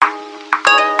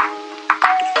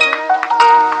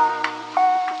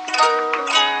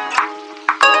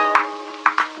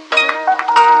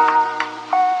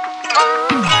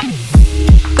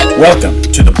Welcome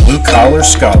to the Blue Collar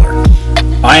Scholar.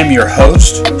 I am your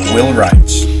host, Will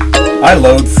Wrights. I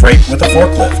load freight with a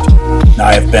forklift.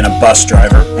 I have been a bus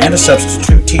driver and a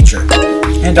substitute teacher,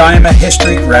 and I am a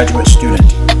history graduate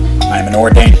student. I am an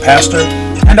ordained pastor,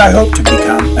 and I hope to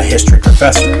become a history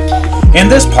professor. In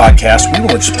this podcast, we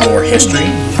will explore history,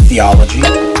 theology,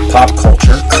 pop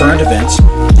culture, current events,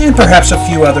 and perhaps a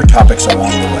few other topics along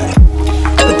the way.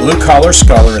 The Blue Collar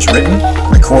Scholar is written,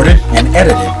 recorded, and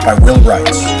edited by Will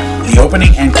Wrights. The opening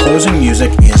and closing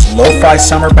music is Lo-Fi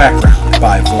Summer Background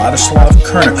by Vladislav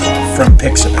Kurnikov from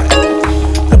Pixabay.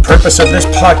 The purpose of this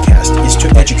podcast is to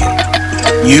educate.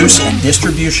 Use and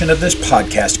distribution of this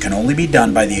podcast can only be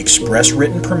done by the express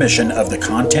written permission of the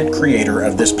content creator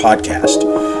of this podcast.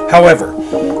 However,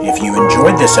 if you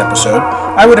enjoyed this episode,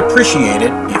 I would appreciate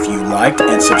it if you liked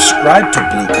and subscribed to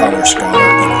Blue Collar Scholar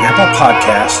in Apple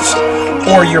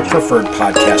Podcasts or your preferred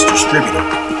podcast distributor.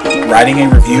 Writing a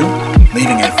review,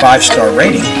 leaving a 5-star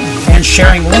rating, and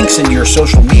sharing links in your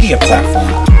social media platform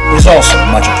is also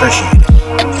much appreciated.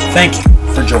 Thank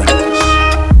you for joining us.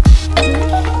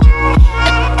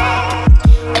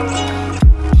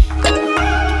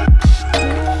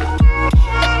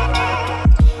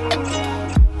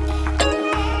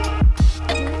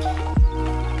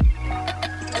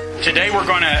 Today we're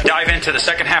going to dive into the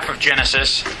second half of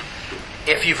Genesis.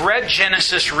 If you've read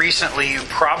Genesis recently, you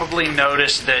probably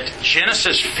noticed that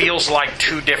Genesis feels like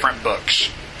two different books.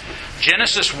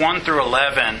 Genesis 1 through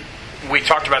 11, we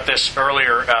talked about this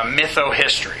earlier,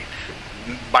 mytho-history.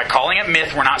 By calling it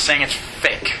myth, we're not saying it's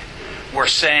fake. We're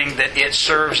saying that it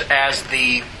serves as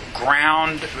the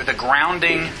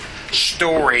grounding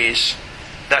stories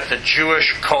that the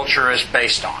Jewish culture is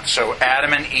based on. So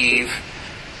Adam and Eve,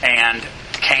 and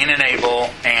Cain and Abel,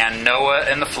 and Noah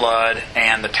and the flood,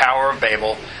 and the Tower of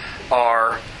Babel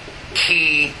are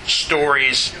key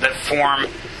stories that form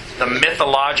the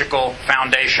mythological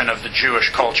foundation of the Jewish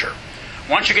culture.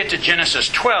 Once you get to Genesis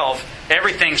 12,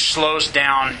 everything slows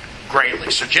down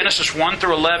greatly. So Genesis 1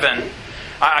 through 11,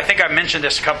 I think I mentioned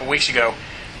this a couple weeks ago,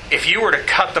 if you were to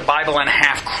cut the Bible in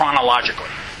half chronologically,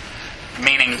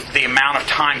 meaning the amount of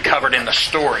time covered in the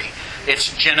story,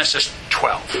 it's Genesis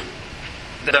 12.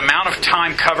 The amount of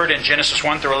time covered in Genesis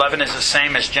 1 through 11 is the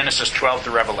same as Genesis 12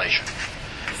 through Revelation.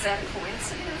 Is that a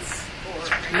coincidence?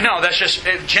 No, that's just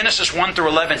Genesis 1 through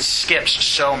 11 skips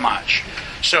so much.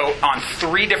 So on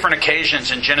 3 different occasions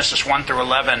in Genesis 1 through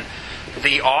 11,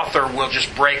 the author will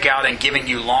just break out in giving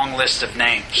you long lists of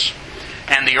names.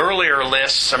 And the earlier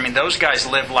lists, those guys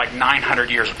lived like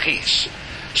 900 years apiece.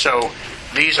 So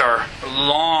these are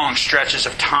long stretches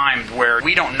of time where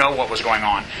we don't know what was going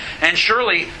on. And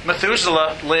surely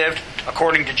Methuselah lived,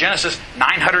 according to Genesis,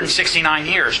 969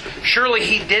 years. Surely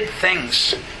he did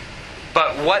things.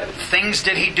 But what things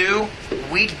did he do?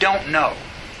 We don't know.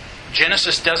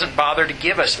 Genesis doesn't bother to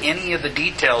give us any of the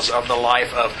details of the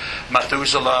life of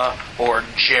Methuselah or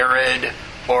Jared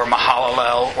or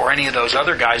Mahalalel or any of those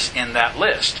other guys in that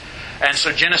list. And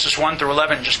so Genesis 1 through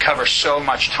 11 just covers so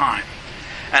much time.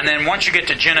 And then once you get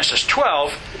to Genesis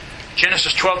 12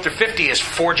 through 50 is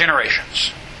 4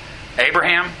 generations.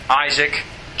 Abraham, Isaac,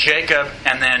 Jacob,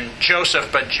 and then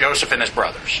Joseph, but Joseph and his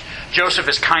brothers. Joseph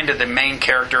is kind of the main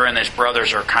character, and his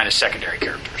brothers are kind of secondary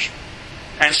characters.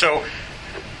 And so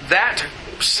that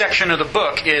section of the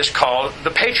book is called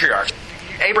the Patriarchs.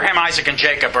 Abraham, Isaac, and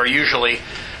Jacob are usually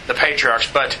the patriarchs,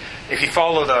 but if you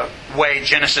follow the way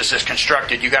Genesis is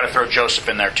constructed, you've got to throw Joseph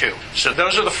in there too. So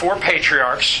those are the 4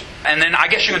 patriarchs. And then I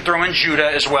guess you can throw in Judah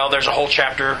as well. There's a whole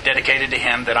chapter dedicated to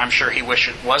him that I'm sure he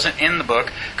wished wasn't in the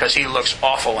book because he looks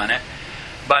awful in it.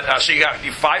 But so you got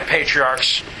 5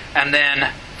 patriarchs, and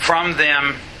then from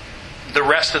them, the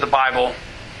rest of the Bible,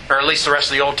 or at least the rest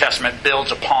of the Old Testament,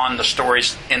 builds upon the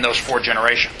stories in those 4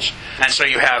 generations. And so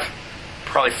you have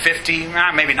probably 50,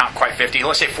 maybe not quite 50,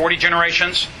 let's say 40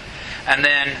 generations, and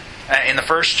then in the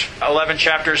first 11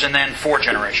 chapters, and then 4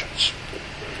 generations.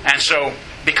 And so,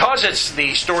 because it's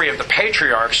the story of the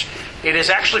patriarchs, it is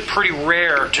actually pretty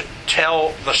rare to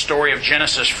tell the story of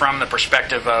Genesis from the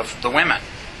perspective of the women.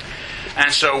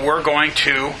 And so we're going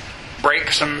to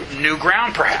break some new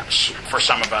ground, perhaps, for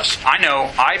some of us. I know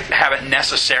I haven't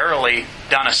necessarily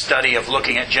done a study of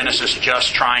looking at Genesis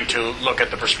just trying to look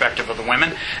at the perspective of the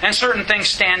women, and certain things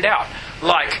stand out.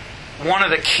 Like, one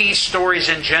of the key stories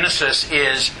in Genesis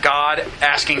is God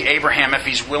asking Abraham if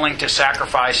he's willing to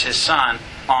sacrifice his son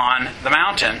on the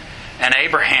mountain, and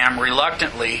Abraham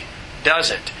reluctantly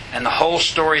does it. And the whole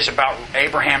story is about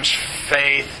Abraham's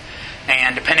faith,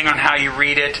 and depending on how you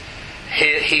read it,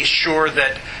 he's sure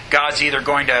that God's either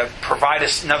going to provide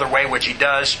us another way, which he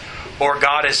does, or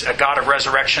God is a God of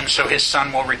resurrection, so his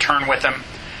son will return with him.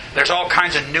 There's all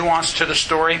kinds of nuance to the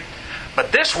story.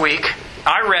 But this week,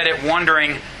 I read it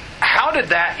wondering, how did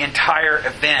that entire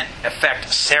event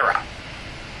affect Sarah?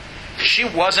 She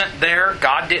wasn't there.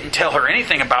 God didn't tell her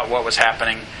anything about what was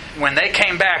happening. When they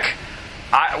came back,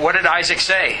 what did Isaac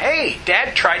say? Hey,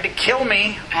 Dad tried to kill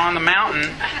me on the mountain.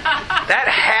 That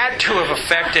had to have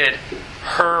affected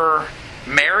her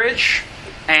marriage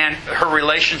and her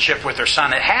relationship with her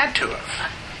son. It had to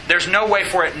have. There's no way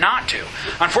for it not to.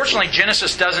 Unfortunately,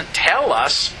 Genesis doesn't tell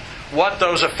us what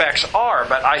those effects are,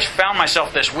 but I found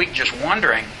myself this week just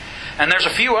wondering. And there's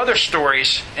a few other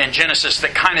stories in Genesis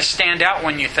that kind of stand out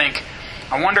when you think,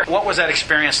 I wonder what was that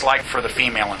experience like for the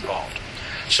female involved.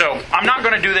 So I'm not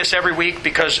going to do this every week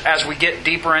because as we get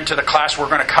deeper into the class, we're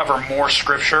going to cover more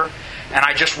Scripture, and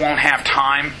I just won't have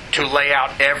time to lay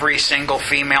out every single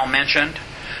female mentioned.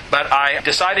 But I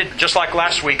decided, just like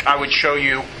last week, I would show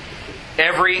you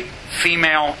every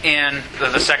female in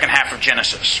the second half of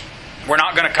Genesis. We're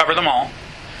not going to cover them all.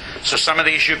 So some of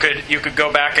these you could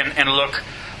go back and look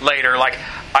later. Like,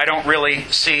 I don't really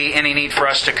see any need for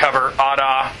us to cover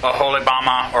Adah,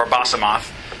 Oholibamah, or Basemath,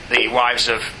 the wives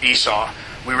of Esau.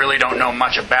 We really don't know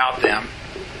much about them,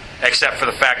 except for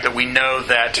the fact that we know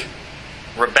that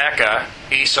Rebekah,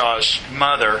 Esau's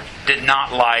mother, did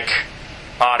not like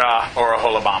Adah or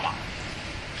Oholibamah.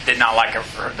 Did not like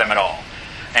them at all.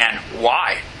 And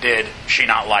why did she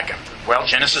not like him? Well,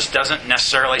 Genesis doesn't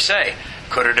necessarily say.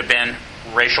 Could it have been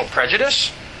racial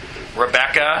prejudice?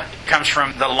 Rebekah comes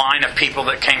from the line of people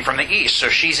that came from the east. So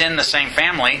she's in the same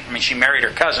family. I mean, she married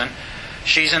her cousin.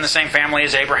 She's in the same family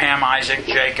as Abraham, Isaac,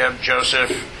 Jacob,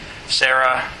 Joseph,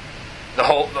 Sarah,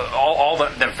 all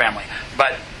the family.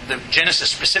 But the Genesis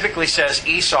specifically says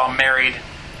Esau married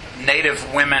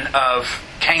native women of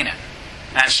Canaan.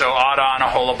 And so Adah and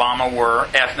Oholibamah were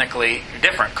ethnically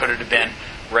different. Could it have been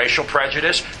racial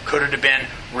prejudice? Could it have been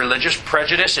religious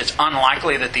prejudice? It's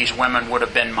unlikely that these women would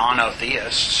have been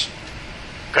monotheists.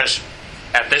 Because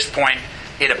at this point,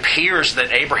 it appears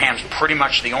that Abraham's pretty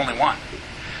much the only one.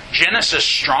 Genesis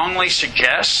strongly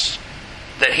suggests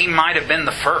that he might have been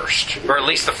the first, or at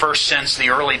least the first since the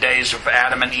early days of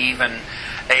Adam and Eve and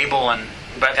Abel.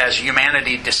 But as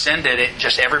humanity descended,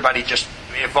 everybody just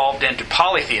evolved into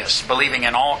polytheists, believing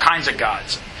in all kinds of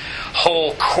gods.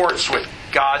 Whole courts with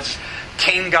gods,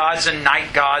 king gods and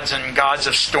night gods and gods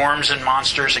of storms and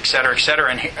monsters, etc.,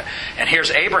 etc. And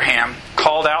here's Abraham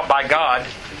called out by God.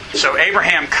 So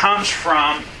Abraham comes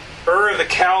from Ur of the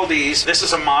Chaldees. This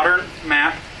is a modern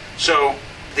map. So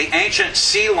the ancient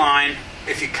sea line,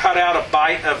 if you cut out a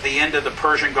bite of the end of the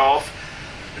Persian Gulf,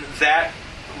 that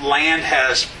land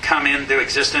has come into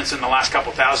existence in the last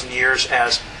couple thousand years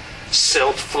as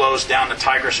silt flows down the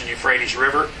Tigris and Euphrates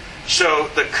River. So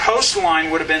the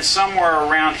coastline would have been somewhere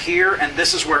around here, and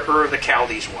this is where Ur of the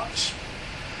Chaldees was.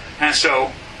 And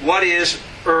so what is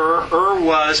Ur? Ur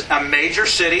was a major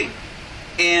city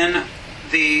in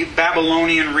the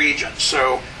Babylonian region.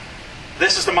 So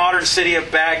this is the modern city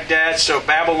of Baghdad, so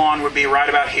Babylon would be right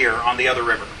about here on the other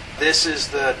river. This is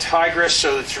the Tigris,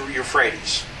 so it's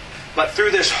Euphrates. But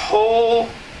through this whole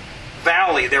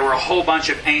valley, there were a whole bunch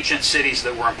of ancient cities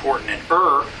that were important, and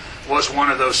Ur was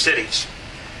one of those cities.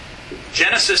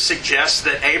 Genesis suggests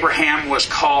that Abraham was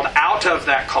called out of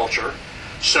that culture.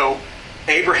 So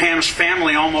Abraham's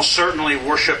family almost certainly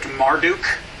worshipped Marduk,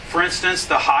 for instance,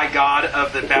 the high god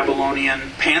of the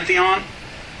Babylonian pantheon.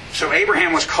 So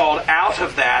Abraham was called out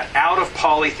of that, out of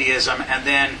polytheism, and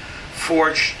then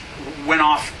went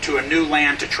off to a new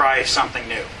land to try something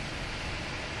new.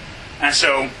 And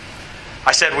so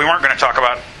I said we weren't going to talk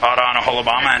about Adah and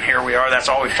Oholibamah, and here we are. That's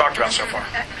all we've talked about so far.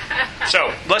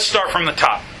 So let's start from the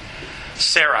top.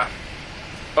 Sarah.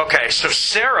 Okay, so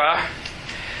Sarah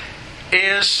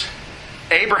is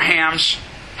Abraham's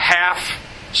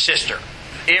half-sister.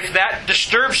 If that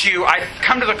disturbs you, I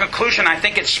come to the conclusion I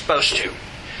think it's supposed to.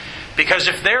 Because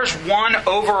if there's one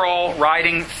overall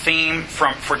writing theme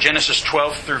for Genesis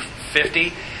 12 through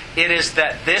 50, it is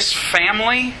that this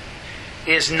family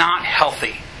is not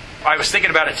healthy. I was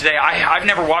thinking about it today. I've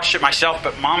never watched it myself,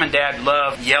 but Mom and Dad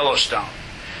love Yellowstone.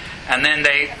 And then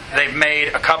they've made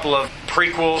a couple of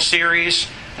prequel series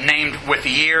named with the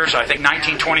years, I think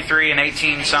 1923 and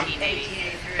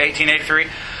 1883.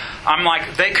 I'm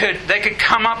like, they could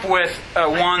come up with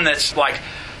one that's like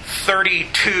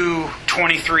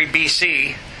 3223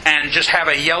 BC and just have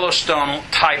a Yellowstone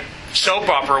type soap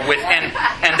opera with, and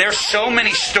there's so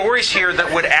many stories here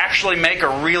that would actually make a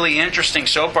really interesting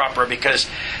soap opera because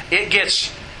it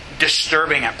gets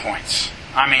disturbing at points.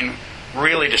 I mean,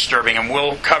 really disturbing, and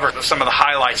we'll cover some of the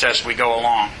highlights as we go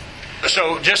along.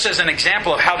 So just as an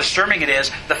example of how disturbing it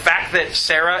is, the fact that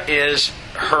Sarah is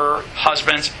her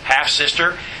husband's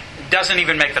half-sister doesn't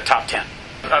even make the top 10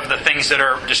 of the things that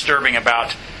are disturbing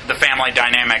about the family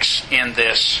dynamics in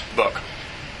this book.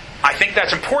 I think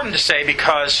that's important to say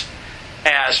because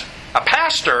as a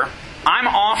pastor, I'm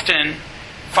often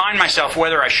find myself,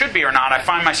 whether I should be or not, I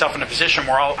find myself in a position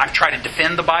where I've tried to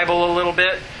defend the Bible a little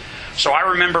bit. So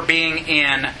I remember being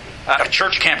in a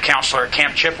church camp counselor at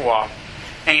Camp Chippewa,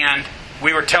 and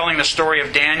we were telling the story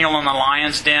of Daniel in the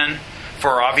lion's den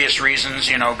for obvious reasons,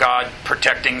 God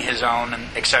protecting His own, and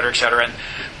et cetera, et cetera.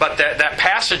 But that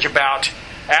passage about,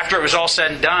 after it was all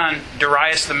said and done,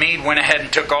 Darius the Mede went ahead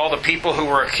and took all the people who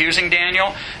were accusing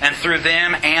Daniel and threw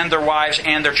them and their wives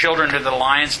and their children to the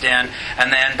lion's den.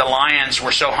 And then the lions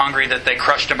were so hungry that they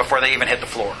crushed them before they even hit the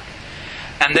floor.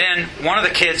 And then one of the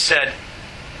kids said,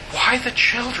 "Why the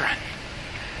children?"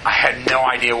 I had no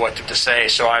idea what to say,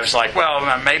 so I was like,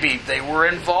 well, maybe they were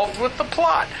involved with the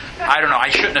plot. I don't know. I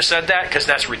shouldn't have said that because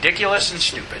that's ridiculous and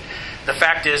stupid. The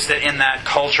fact is that in that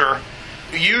culture,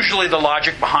 usually the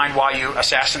logic behind why you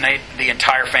assassinate the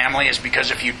entire family is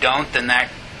because if you don't, then that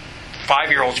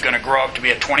 5-year-old's going to grow up to be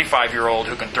a 25-year-old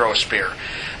who can throw a spear.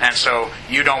 And so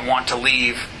you don't want to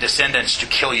leave descendants to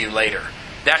kill you later.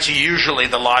 That's usually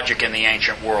the logic in the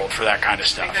ancient world for that kind of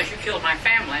stuff. Because you killed my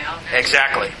family.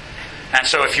 Exactly. And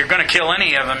so if you're going to kill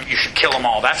any of them, you should kill them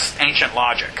all. That's ancient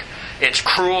logic. It's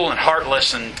cruel and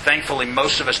heartless, and thankfully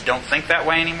most of us don't think that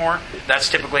way anymore. That's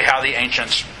typically how the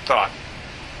ancients thought.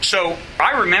 So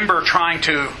I remember trying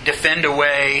to defend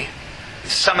away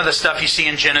some of the stuff you see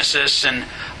in Genesis, and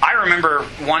I remember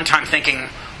one time thinking,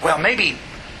 well, maybe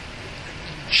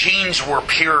genes were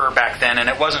purer back then, and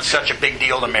it wasn't such a big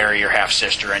deal to marry your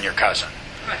half-sister and your cousin.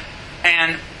 Right.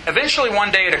 And eventually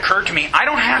one day it occurred to me, I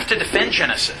don't have to defend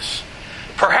Genesis.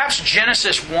 Perhaps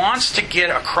Genesis wants to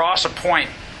get across a point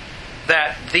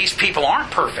that these people aren't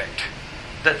perfect,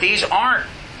 that these aren't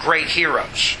great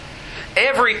heroes.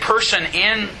 Every person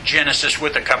in Genesis,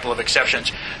 with a couple of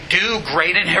exceptions, do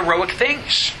great and heroic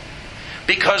things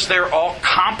because they're all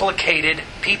complicated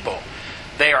people.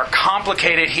 They are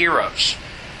complicated heroes.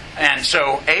 And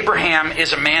so Abraham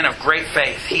is a man of great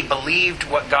faith. He believed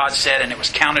what God said and it was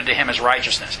counted to him as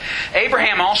righteousness.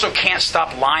 Abraham also can't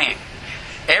stop lying.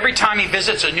 Every time he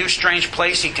visits a new strange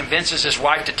place, he convinces his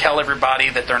wife to tell everybody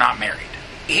that they're not married.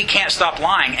 He can't stop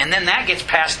lying. And then that gets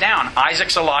passed down.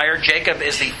 Isaac's a liar. Jacob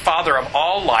is the father of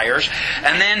all liars.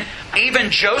 And then even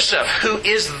Joseph, who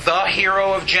is the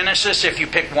hero of Genesis, if you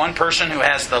pick one person who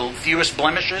has the fewest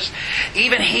blemishes,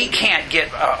 even he can't get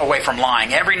away from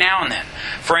lying every now and then.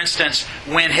 For instance,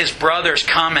 when his brothers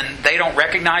come and they don't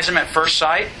recognize him at first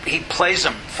sight, he plays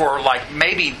them for like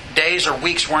maybe days or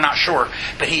weeks, we're not sure.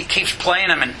 But he keeps playing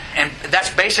them, and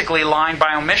that's basically lying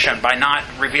by omission, by not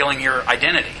revealing your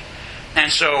identity. And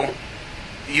so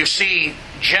you see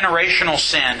generational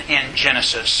sin in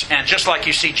Genesis. And just like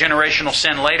you see generational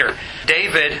sin later,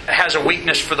 David has a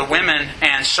weakness for the women,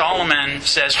 and Solomon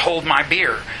says, "Hold my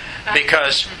beer."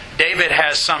 Because David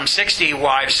has some 60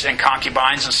 wives and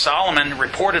concubines, and Solomon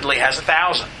reportedly has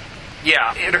 1,000.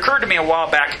 Yeah, it occurred to me a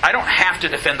while back, I don't have to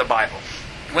defend the Bible.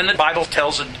 When the Bible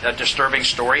tells a disturbing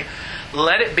story,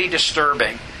 let it be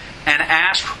disturbing and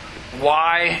ask,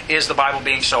 why is the Bible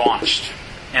being so honest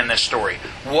in this story?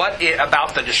 What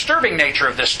about the disturbing nature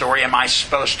of this story am I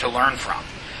supposed to learn from?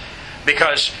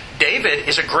 Because David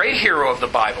is a great hero of the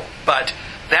Bible, but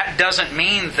that doesn't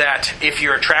mean that if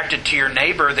you're attracted to your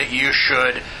neighbor that you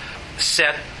should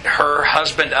set her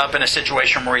husband up in a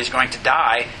situation where he's going to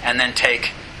die and then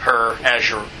take her as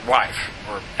your wife,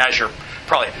 or as your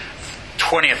probably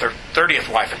 20th or 30th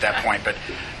wife at that point. But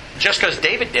just because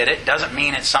David did it doesn't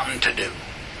mean it's something to do.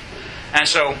 And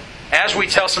so as we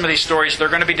tell some of these stories, they're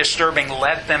going to be disturbing.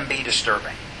 Let them be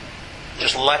disturbing.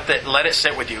 Just let it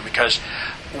sit with you, because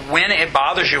when it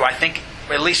bothers you, I think,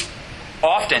 at least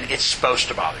often, it's supposed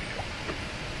to bother you.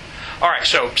 All right,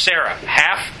 so Sarah,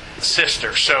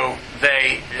 half-sister. So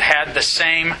they had the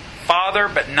same father,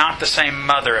 but not the same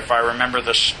mother, if I remember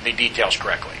the details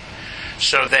correctly.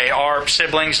 So they are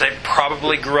siblings. They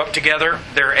probably grew up together.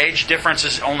 Their age difference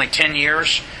is only 10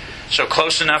 years. So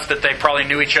close enough that they probably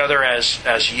knew each other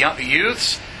as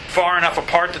youths. Far enough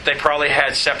apart that they probably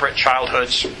had separate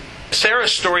childhoods.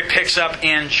 Sarah's story picks up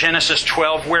in Genesis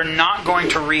 12. We're not going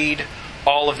to read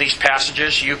all of these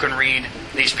passages. You can read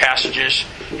these passages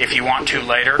if you want to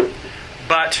later.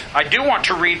 But I do want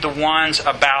to read the ones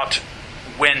about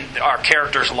when our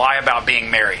characters lie about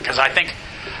being married. Because I think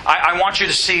I want you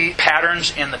to see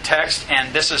patterns in the text.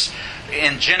 And this is,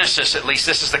 in Genesis at least,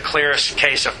 this is the clearest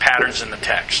case of patterns in the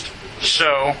text.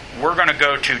 So we're going to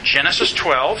go to Genesis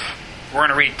 12. We're going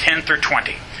to read 10 through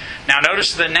 20. Now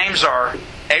notice the names are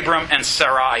Abram and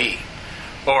Sarai,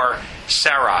 or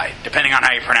Sarai, depending on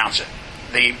how you pronounce it.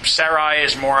 The Sarai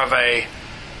is more of a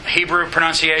Hebrew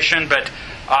pronunciation, but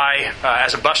I,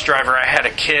 as a bus driver, I had a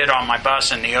kid on my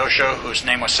bus in Neosho whose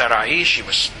name was Sarai. She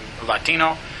was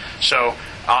Latino, so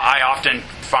I often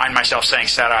find myself saying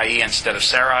Sarai instead of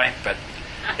Sarai, but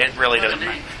it really doesn't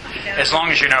matter. As long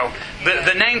as you know.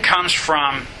 The name comes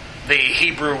from the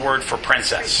Hebrew word for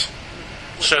princess.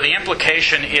 So the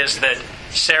implication is that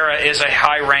Sarah is a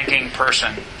high-ranking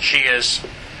person. She is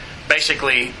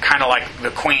basically kind of like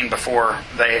the queen before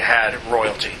they had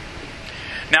royalty.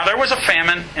 Now there was a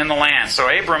famine in the land, so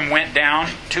Abram went down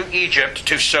to Egypt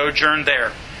to sojourn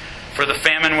there, for the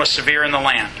famine was severe in the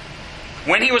land.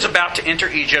 When he was about to enter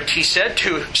Egypt, he said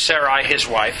to Sarai his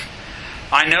wife,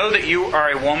 I know that you are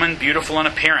a woman beautiful in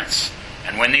appearance,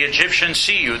 and when the Egyptians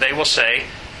see you, they will say,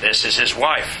 this is his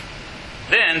wife.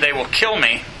 Then they will kill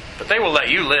me, but they will let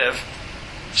you live.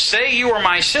 Say you are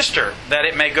my sister, that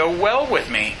it may go well with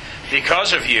me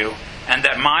because of you, and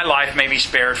that my life may be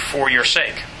spared for your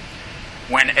sake.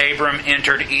 When Abram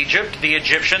entered Egypt, the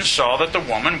Egyptians saw that the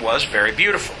woman was very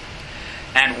beautiful.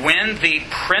 And when the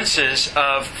princes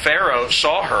of Pharaoh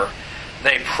saw her,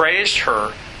 they praised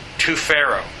her to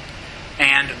Pharaoh.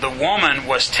 And the woman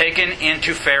was taken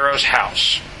into Pharaoh's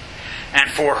house. And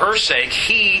for her sake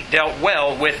he dealt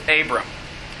well with Abram.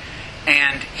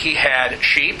 And he had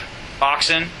sheep,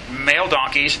 oxen, male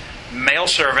donkeys, male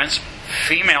servants,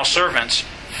 female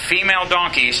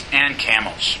donkeys, and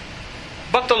camels.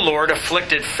 But the Lord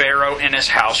afflicted Pharaoh and his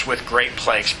house with great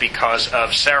plagues because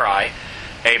of Sarai,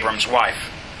 Abram's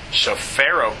wife. So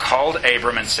Pharaoh called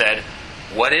Abram and said,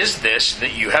 What is this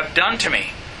that you have done to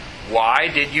me? Why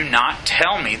did you not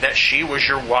tell me that she was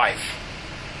your wife?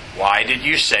 Why did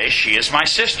you say she is my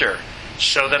sister,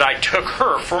 so that I took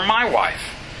her for my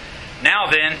wife? Now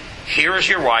then, here is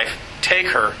your wife, take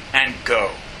her and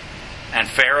go. And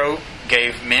Pharaoh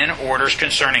gave men orders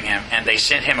concerning him, and they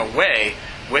sent him away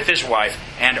with his wife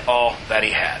and all that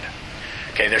he had.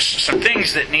 Okay, there's some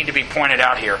things that need to be pointed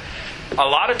out here. A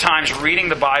lot of times reading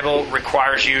the Bible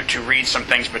requires you to read some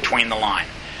things between the line.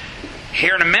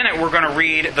 Here in a minute we're going to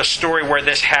read the story where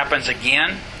this happens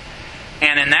again.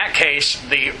 And in that case,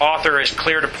 the author is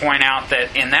clear to point out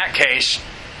that in that case,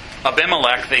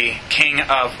 Abimelech, the king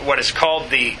of what is called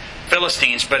the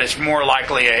Philistines, but it's more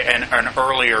likely an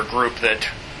earlier group that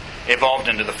evolved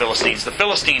into the Philistines. The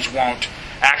Philistines won't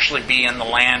actually be in the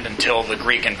land until the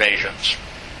Greek invasions.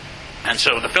 And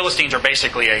so the Philistines are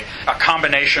basically a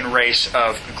combination race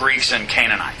of Greeks and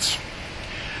Canaanites.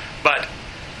 But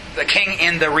the king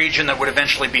in the region that would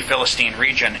eventually be Philistine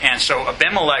region. And so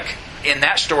Abimelech, in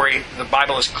that story, the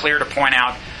Bible is clear to point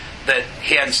out that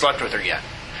he hadn't slept with her yet.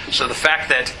 So the fact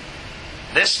that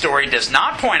this story does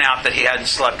not point out that he hadn't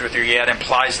slept with her yet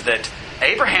implies that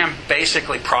Abraham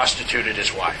basically prostituted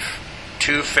his wife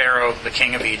to Pharaoh, the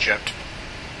king of Egypt,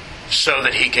 so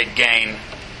that he could gain,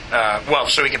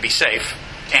 so he could be safe.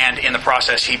 And in the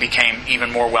process, he became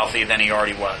even more wealthy than he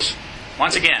already was.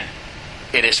 Once again,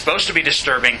 it is supposed to be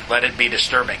disturbing. Let it be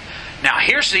disturbing. Now,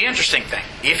 here's the interesting thing.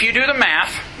 If you do the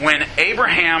math, when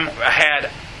Abraham had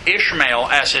Ishmael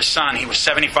as his son, he was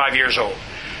 75 years old,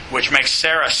 which makes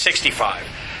Sarah 65.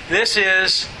 This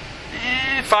is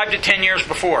 5 to 10 years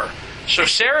before. So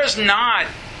Sarah's not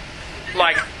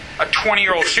like a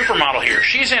 20-year-old supermodel here.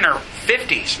 She's in her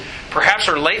 50s, perhaps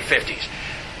her late 50s.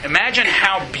 Imagine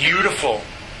how beautiful,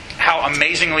 how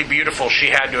amazingly beautiful she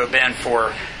had to have been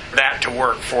for that to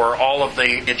work, for all of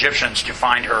the Egyptians to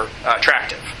find her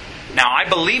attractive. Now, I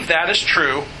believe that is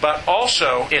true, but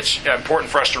also it's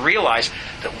important for us to realize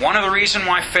that one of the reasons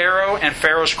why Pharaoh and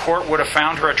Pharaoh's court would have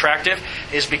found her attractive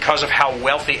is because of how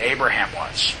wealthy Abraham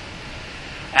was.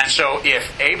 And so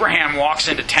if Abraham walks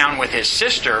into town with his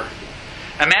sister,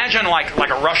 imagine like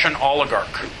a Russian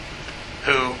oligarch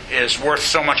who is worth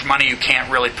so much money you can't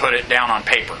really put it down on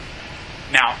paper.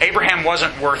 Now, Abraham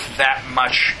wasn't worth that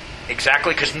much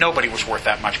exactly, because nobody was worth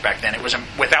that much back then. It was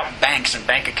without banks and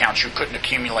bank accounts, you couldn't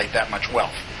accumulate that much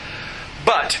wealth.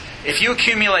 But if you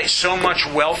accumulate so much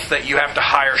wealth that you have to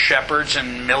hire shepherds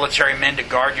and military men to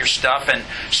guard your stuff, and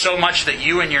so much that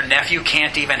you and your nephew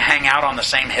can't even hang out on the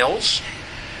same hills,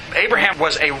 Abraham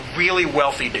was a really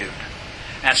wealthy dude.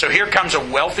 And so here comes a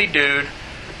wealthy dude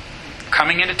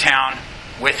coming into town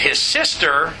with his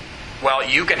sister. Well,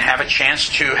 you can have a chance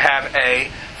to have a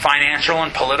financial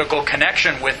and political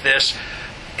connection with this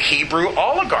Hebrew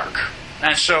oligarch.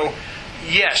 And so,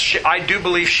 yes, I do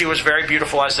believe she was very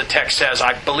beautiful, as the text says.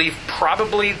 I believe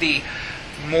probably the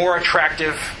more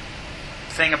attractive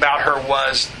thing about her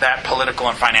was that political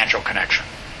and financial connection.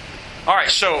 All right,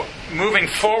 so moving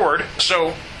forward.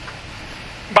 So,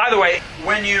 by the way,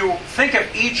 when you think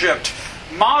of Egypt,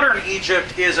 modern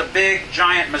Egypt is a big,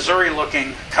 giant,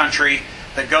 Missouri-looking country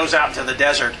that goes out into the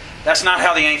desert. That's not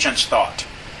how the ancients thought.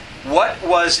 What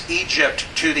was Egypt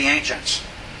to the ancients?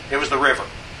 It was the river.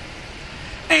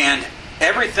 And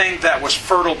everything that was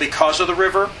fertile because of the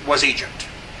river was Egypt.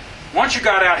 Once you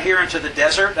got out here into the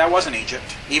desert, that wasn't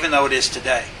Egypt, even though it is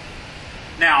today.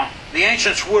 Now, the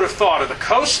ancients would have thought of the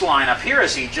coastline up here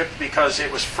as Egypt because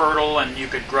it was fertile and you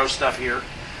could grow stuff here.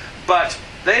 But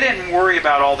they didn't worry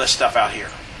about all this stuff out here.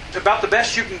 About the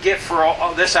best you can get for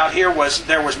all this out here was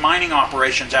there was mining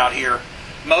operations out here,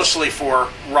 mostly for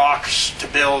rocks to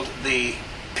build the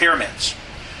pyramids.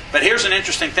 But here's an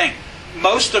interesting thing.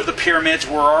 Most of the pyramids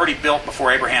were already built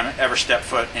before Abraham ever stepped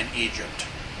foot in Egypt.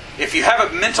 If you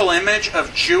have a mental image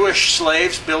of Jewish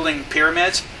slaves building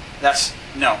pyramids,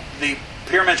 the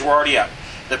pyramids were already up.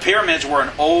 The pyramids were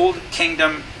an old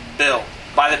kingdom build.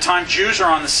 By the time Jews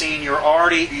are on the scene,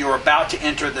 you're about to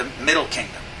enter the Middle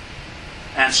Kingdom.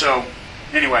 And so,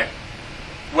 anyway,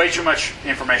 way too much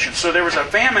information. So there was a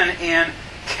famine in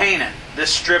Canaan,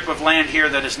 this strip of land here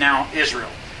that is now Israel.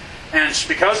 And it's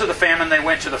because of the famine, they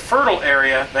went to the fertile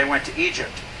area, they went to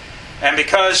Egypt. And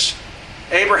because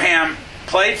Abraham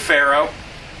played Pharaoh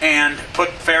and put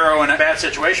Pharaoh in a bad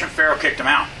situation, Pharaoh kicked him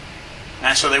out.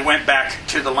 And so they went back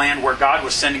to the land where God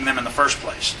was sending them in the first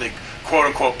place, the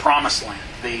quote-unquote promised land,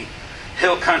 the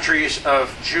hill countries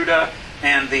of Judah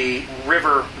and the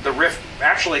rift.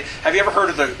 Actually, have you ever heard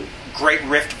of the Great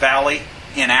Rift Valley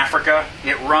in Africa?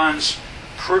 It runs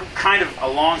kind of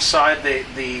alongside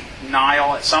the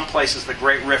Nile. At some places, the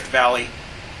Great Rift Valley.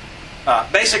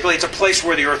 Basically, it's a place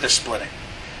where the earth is splitting.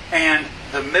 And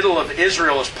the middle of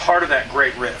Israel is part of that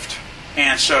Great Rift.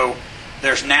 And so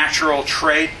there's natural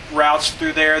trade routes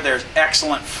through there. There's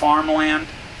excellent farmland.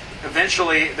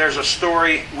 Eventually, there's a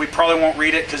story, we probably won't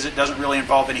read it because it doesn't really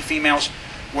involve any females,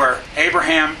 where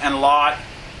Abraham and Lot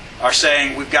are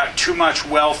saying, we've got too much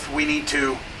wealth, we need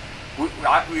to,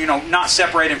 not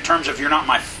separate in terms of you're not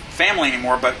my family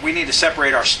anymore, but we need to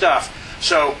separate our stuff.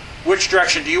 So, which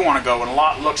direction do you want to go? And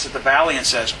Lot looks at the valley and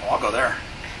says, I'll go there.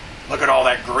 Look at all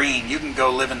that green. You can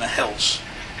go live in the hills.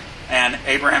 And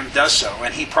Abraham does so.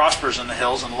 And he prospers in the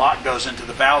hills, and Lot goes into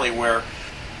the valley where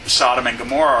Sodom and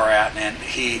Gomorrah are at, and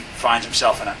he finds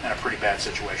himself in a pretty bad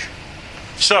situation.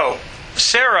 So,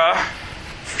 Sarah,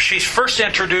 she's first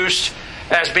introduced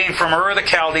as being from Ur of the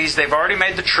Chaldees. They've already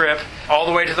made the trip all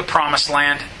the way to the Promised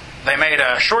Land. They made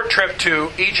a short trip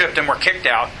to Egypt and were kicked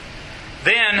out.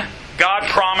 Then God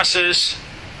promises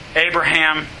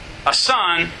Abraham a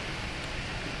son,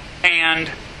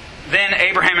 and then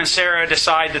Abraham and Sarah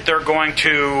decide that they're going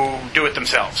to do it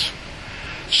themselves.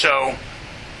 So,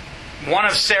 one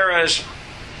of Sarah's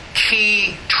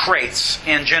key traits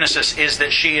in Genesis is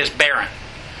that she is barren.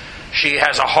 She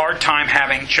has a hard time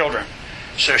having children.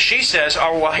 So she says,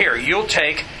 here, you'll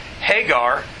take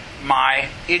Hagar, my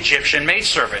Egyptian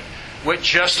maidservant, which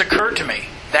just occurred to me.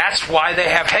 That's why they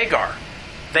have Hagar.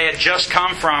 They had just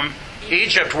come from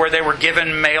Egypt where they were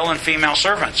given male and female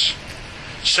servants.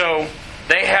 So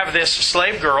they have this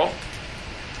slave girl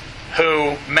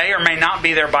who may or may not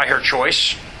be there by her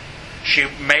choice. She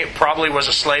probably was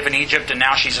a slave in Egypt, and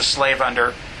now she's a slave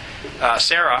under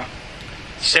Sarah.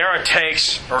 Sarai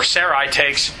takes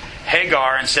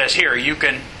Hagar and says, here, you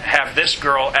can have this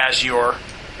girl as your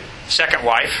second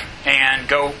wife, and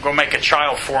go make a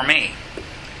child for me.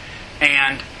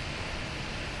 And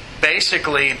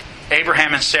basically,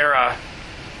 Abraham and Sarah,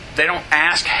 they don't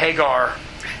ask Hagar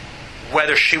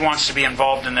whether she wants to be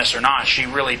involved in this or not. She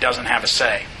really doesn't have a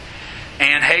say.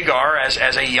 And Hagar, as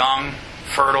a young,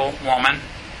 fertile woman,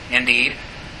 indeed,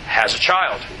 has a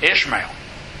child, Ishmael.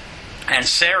 And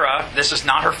Sarah, this is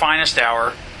not her finest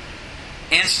hour,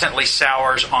 instantly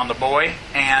sours on the boy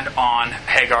and on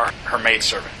Hagar, her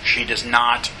maidservant. She does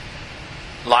not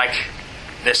like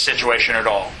this situation at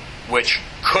all, which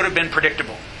could have been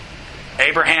predictable.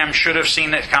 Abraham should have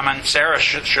seen it coming. Sarah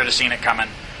should have seen it coming.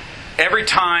 Every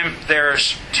time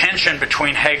there's tension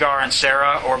between Hagar and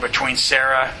Sarah, or between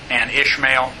Sarah and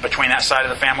Ishmael, between that side of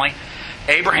the family,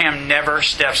 Abraham never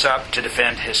steps up to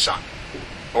defend his son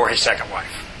or his second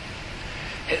wife.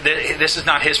 This is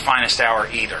not his finest hour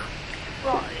either.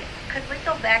 Well, could we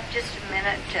go back just a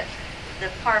minute to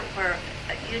the part where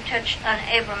you touched on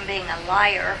Abram being a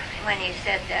liar when he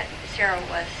said that Sarah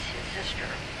was his sister?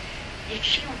 Did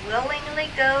she willingly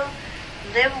go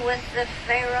live with the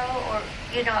Pharaoh? Or,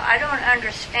 I don't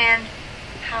understand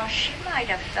how she might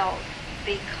have felt,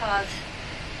 because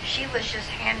she was just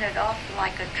handed off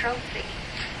like a trophy.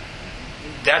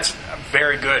 That's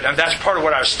very good. And that's part of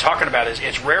what I was talking about. Is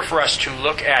it's rare for us to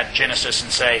look at Genesis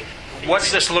and say,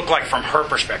 what's this look like from her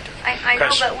perspective? I know,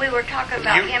 but we were talking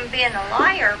about him being a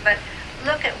liar, but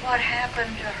look at what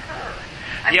happened to her.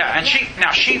 And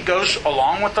she goes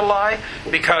along with the lie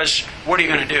because what are you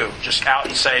going to do? Just out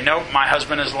and say, nope, my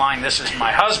husband is lying. This is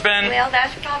my husband. Well,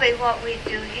 that's probably what we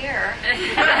do here.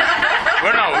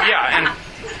 Well, no, yeah,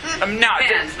 and now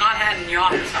Depends, not handing you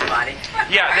off to somebody.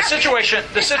 yeah,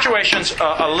 the situation's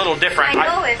a little different. I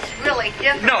know it's really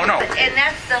different. No. And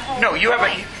that's the whole No, you have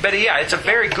point. but yeah, it's a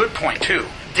very good point too.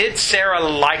 Did Sarah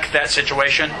like that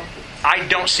situation? I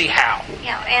don't see how.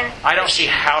 Yeah, and I don't see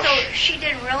how. So she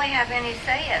didn't really have any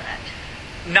say in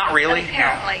it. Not really.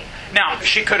 Apparently. No. Now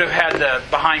she could have had the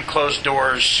behind closed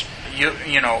doors.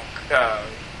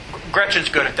 Gretchen's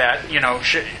good at that.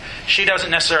 She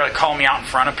doesn't necessarily call me out in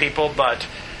front of people, but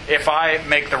if I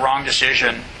make the wrong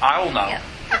decision, I'll know. Yeah.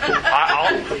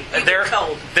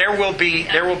 There will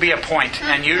be a point,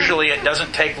 and usually it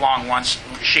doesn't take long once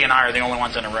she and I are the only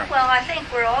ones in the room. Well, I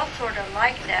think we're all sort of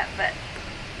like that, but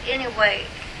anyway,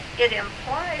 it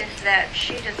implies that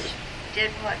she just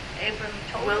did what Abram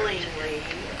told her to Willingly,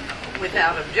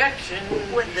 without objection,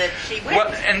 that she went.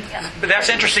 Well, but that's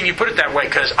interesting you put it that way,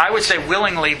 because I would say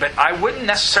willingly, but I wouldn't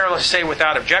necessarily say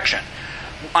without objection.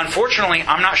 Unfortunately,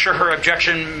 I'm not sure her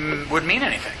objection would mean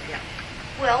anything. Yeah.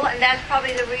 Well, and that's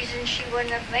probably the reason she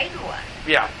wouldn't have made one.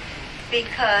 Yeah.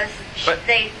 Because But-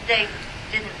 they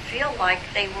didn't feel like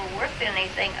they were worth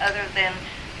anything other than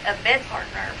a bed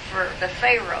partner for the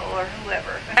Pharaoh or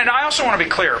whoever. And I also want to be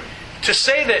clear. To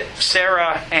say that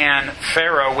Sarah and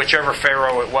Pharaoh, whichever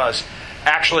Pharaoh it was,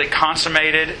 actually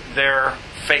consummated their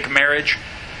fake marriage,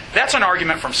 that's an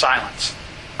argument from silence.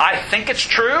 I think it's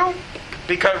true,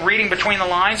 because reading between the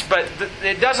lines, but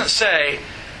it doesn't say,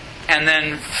 and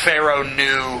then Pharaoh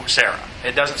knew Sarah.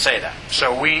 It doesn't say that.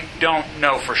 So we don't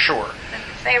know for sure.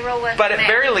 Pharaoh was But the at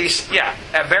very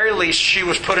least, she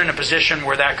was put in a position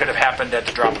where that could have happened at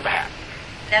the drop of a hat.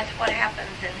 That's what happens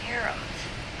in harems.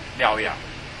 Oh, yeah.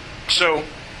 So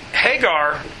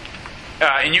Hagar,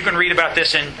 and you can read about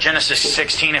this in Genesis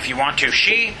 16 if you want to,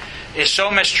 she is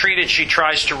so mistreated she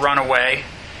tries to run away,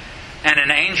 and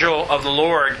an angel of the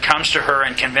Lord comes to her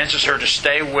and convinces her to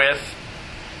stay with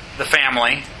the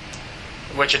family,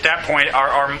 which at that point,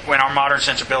 when our modern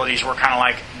sensibilities were kind of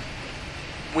like,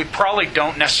 we probably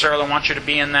don't necessarily want you to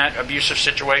be in that abusive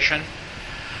situation.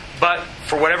 But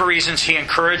for whatever reasons, he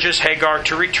encourages Hagar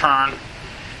to return,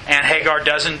 and Hagar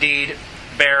does indeed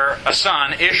bear a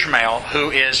son, Ishmael,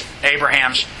 who is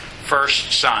Abraham's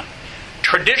first son.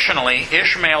 Traditionally,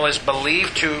 Ishmael is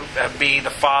believed to be the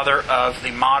father of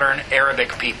the modern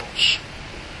Arabic peoples.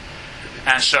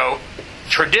 And so,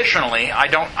 traditionally, I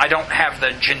don't have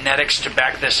the genetics to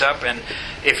back this up, and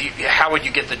how would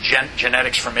you get the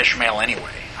genetics from Ishmael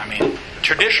anyway? I mean,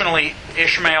 traditionally,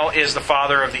 Ishmael is the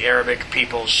father of the Arabic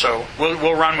peoples, so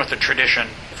we'll run with the tradition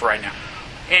for right now.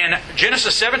 In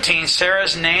Genesis 17,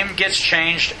 Sarah's name gets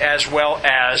changed as well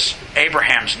as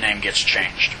Abraham's name gets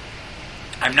changed.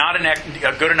 I'm not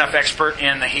a good enough expert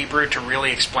in the Hebrew to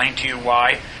really explain to you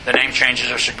why the name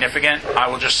changes are significant. I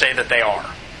will just say that they are.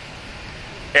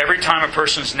 Every time a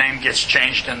person's name gets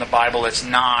changed in the Bible, it's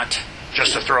not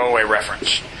just a throwaway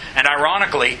reference. And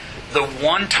ironically, the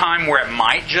one time where it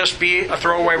might just be a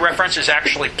throwaway reference is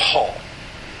actually Paul.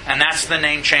 And that's the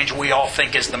name change we all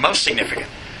think is the most significant.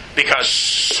 Because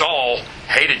Saul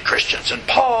hated Christians and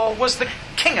Paul was the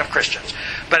king of Christians.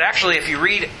 But actually, if you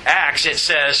read Acts, it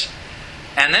says,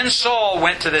 and then Saul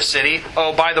went to this city.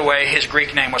 Oh, by the way, his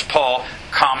Greek name was Paul,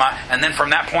 comma, and then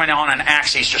from that point on in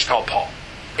Acts, he's just called Paul.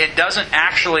 It doesn't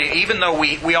actually, even though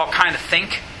we all kind of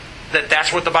think that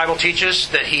that's what the Bible teaches,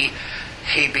 that he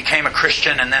became a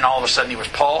Christian and then all of a sudden he was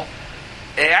Paul,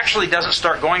 it actually doesn't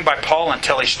start going by Paul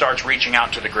until he starts reaching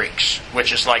out to the Greeks,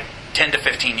 which is like 10 to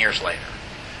 15 years later.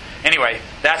 Anyway,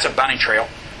 that's a bunny trail.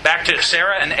 Back to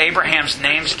Sarah and Abraham's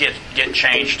names get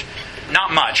changed.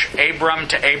 Not much. Abram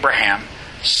to Abraham,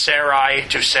 Sarai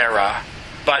to Sarah.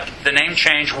 But the name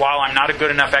change, while I'm not a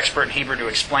good enough expert in Hebrew to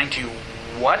explain to you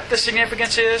what the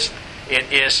significance is,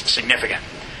 it is significant.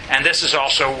 And this is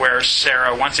also where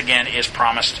Sarah, once again, is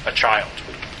promised a child.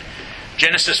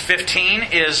 Genesis 15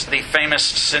 is the famous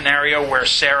scenario where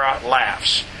Sarah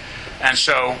laughs. And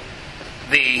so,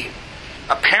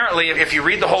 apparently, if you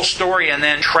read the whole story and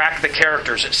then track the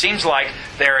characters, it seems like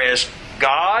there is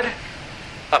God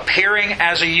appearing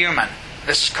as a human.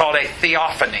 This is called a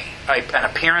theophany, an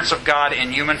appearance of God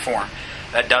in human form.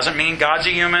 That doesn't mean God's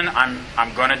a human.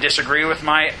 I'm going to disagree with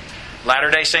my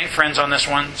Latter-day Saint friends on this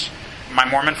one, my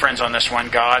Mormon friends on this one.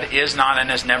 God is not and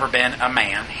has never been a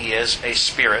man. He is a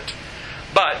spirit.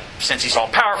 But since He's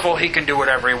all-powerful, He can do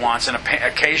whatever He wants, and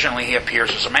occasionally He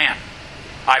appears as a man.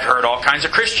 I've heard all kinds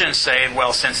of Christians say,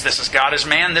 well, since this is God as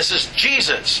man, this is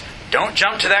Jesus. Don't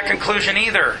jump to that conclusion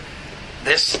either.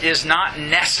 this is not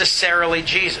necessarily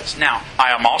Jesus. Now,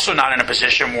 I am also not in a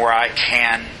position where I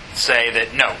can say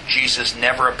that, no, Jesus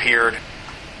never appeared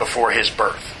before his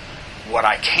birth. What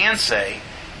I can say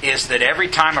is that every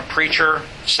time a preacher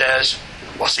says,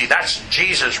 well, see, that's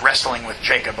Jesus wrestling with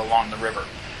Jacob along the river,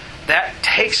 that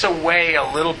takes away a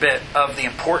little bit of the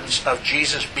importance of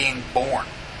Jesus being born.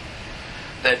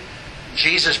 That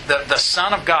Jesus, the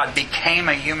Son of God, became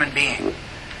a human being.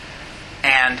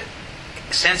 And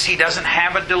since he doesn't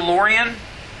have a DeLorean,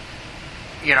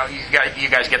 you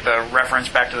guys get the reference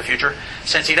Back to the Future?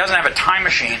 Since he doesn't have a time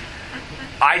machine,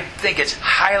 I think it's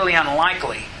highly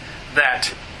unlikely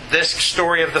that this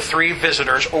story of the three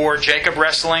visitors, or Jacob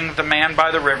wrestling the man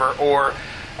by the river, or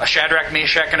a Shadrach,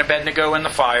 Meshach, and Abednego in the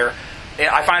fire,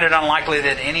 I find it unlikely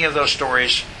that any of those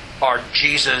stories are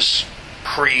Jesus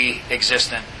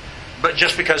pre-existent, but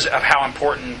just because of how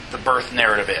important the birth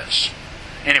narrative is.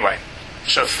 Anyway,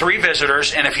 so three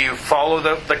visitors, and if you follow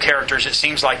the characters, it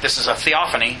seems like this is a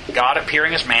theophany, God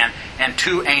appearing as man, and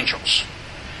two angels.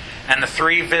 And the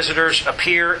three visitors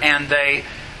appear, and they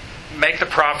make the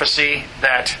prophecy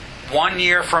that 1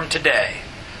 year from today,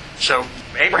 so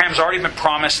Abraham's already been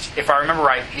promised, if I remember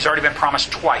right, he's already been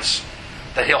promised twice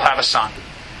that he'll have a son.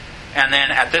 And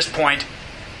then at this point,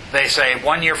 they say,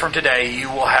 1 year from today, you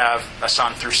will have a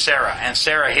son through Sarah. And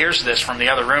Sarah hears this from the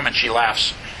other room, and she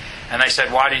laughs. And they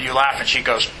said, why did you laugh? And she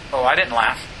goes, oh, I didn't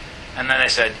laugh. And then they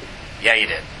said, yeah, you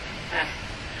did.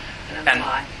 And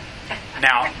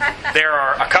now, there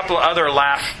are a couple of other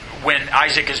laughs. When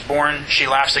Isaac is born, she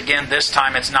laughs again. This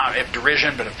time it's not of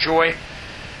derision, but of joy.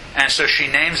 And so she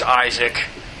names Isaac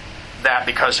that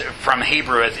because from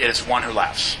Hebrew it is one who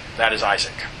laughs. That is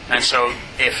Isaac. And so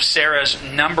if Sarah's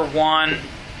number one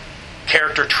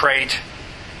character trait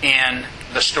in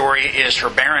the story is her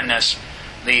barrenness,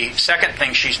 the second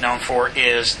thing she's known for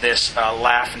is this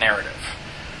laugh narrative,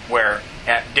 where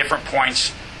at different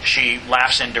points she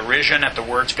laughs in derision at the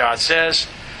words God says,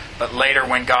 but later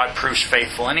when God proves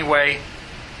faithful anyway,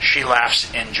 she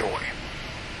laughs in joy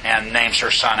and names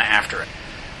her son after it.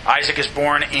 Isaac is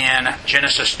born in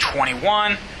Genesis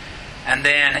 21, and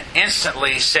then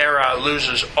instantly Sarah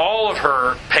loses all of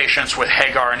her patience with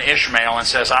Hagar and Ishmael and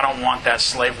says, I don't want that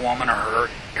slave woman or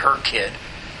her kid.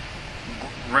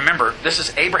 Remember, this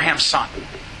is Abraham's son,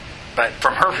 but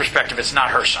from her perspective, it's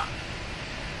not her son.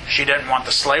 She doesn't want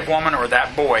the slave woman or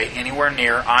that boy anywhere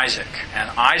near Isaac. And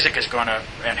Isaac is going to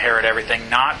inherit everything,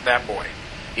 not that boy,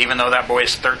 even though that boy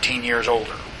is 13 years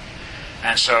older.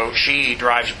 And so she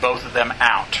drives both of them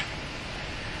out.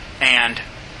 And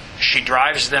she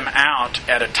drives them out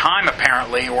at a time,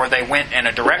 apparently, or they went in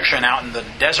a direction out in the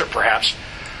desert, perhaps,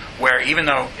 where even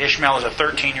though Ishmael is a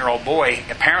 13-year-old boy,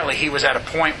 apparently he was at a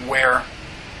point where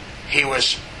he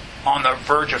was on the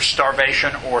verge of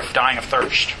starvation or dying of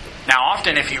thirst. Now,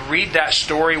 often if you read that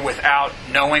story without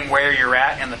knowing where you're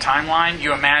at in the timeline,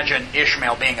 you imagine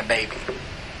Ishmael being a baby.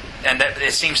 And that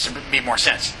it seems to be more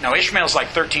sense. Now, Ishmael's like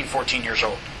 13, 14 years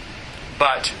old.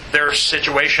 But their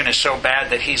situation is so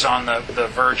bad that he's on the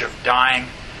verge of dying.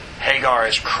 Hagar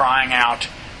is crying out,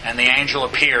 and the angel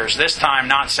appears. This time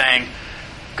not saying,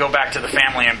 go back to the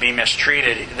family and be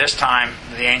mistreated. This time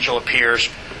the angel appears,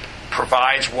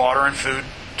 provides water and food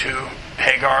to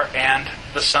Hagar and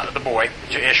the son of the boy,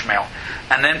 to Ishmael,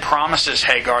 and then promises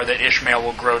Hagar that Ishmael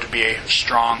will grow to be a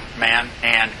strong man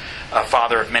and a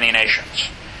father of many nations.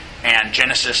 And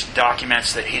Genesis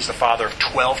documents that he's the father of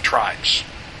 12 tribes.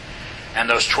 And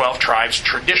those 12 tribes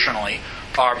traditionally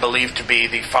are believed to be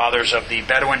the fathers of the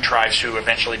Bedouin tribes who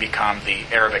eventually become the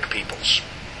Arabic peoples.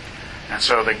 And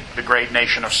so the great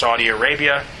nation of Saudi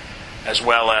Arabia, as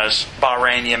well as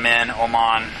Bahrain, Yemen,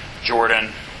 Oman,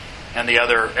 Jordan, and the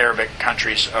other Arabic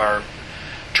countries are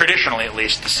traditionally at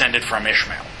least descended from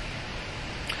Ishmael.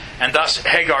 And thus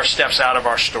Hagar steps out of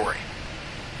our story.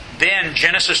 Then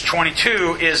Genesis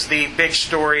 22 is the big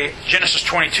story. Genesis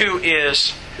 22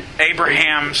 is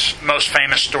Abraham's most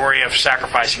famous story of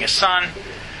sacrificing his son.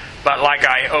 But like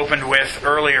I opened with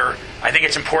earlier, I think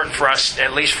it's important for us,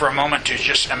 at least for a moment, to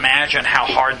just imagine how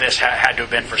hard this had to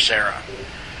have been for Sarah.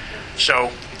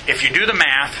 So if you do the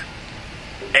math,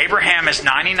 Abraham is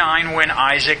 99 when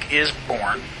Isaac is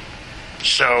born.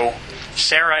 So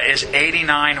Sarah is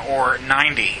 89 or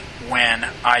 90 when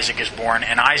Isaac is born.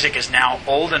 And Isaac is now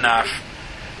old enough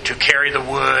to carry the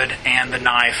wood and the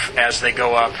knife as they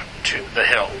go up to the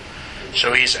hill.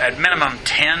 So he's at minimum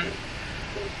 10,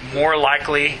 more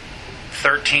likely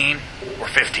 13 or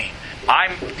 15.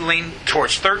 I lean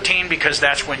towards 13 because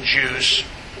that's when Jews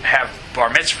have bar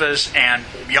mitzvahs and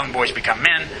young boys become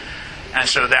men. And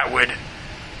so that would,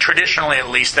 traditionally at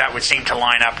least, that would seem to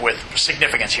line up with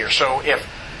significance here. So if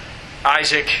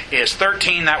Isaac is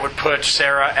 13. That would put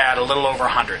Sarah at a little over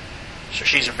 100. So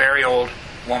she's a very old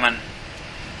woman.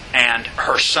 And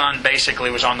her son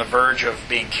basically was on the verge of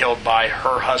being killed by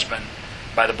her husband,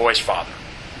 by the boy's father.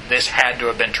 This had to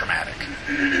have been traumatic.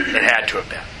 It had to have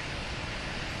been.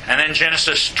 And then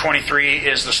Genesis 23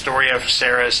 is the story of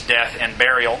Sarah's death and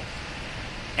burial.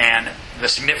 And the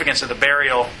significance of the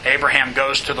burial, Abraham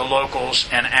goes to the locals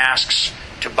and asks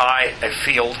to buy a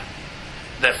field.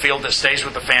 The field that stays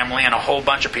with the family, and a whole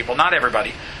bunch of people, not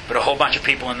everybody, but a whole bunch of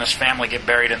people in this family get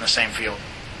buried in the same field.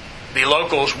 The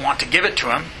locals want to give it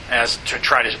to him as to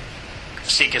try to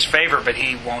seek his favor, but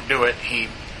he won't do it. He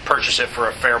purchases it for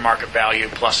a fair market value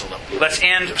plus a little. Let's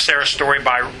end Sarah's story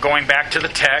by going back to the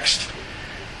text,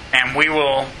 and we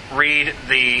will read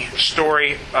the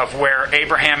story of where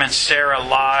Abraham and Sarah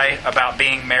lie about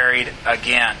being married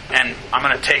again. And I'm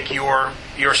going to take your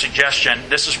suggestion.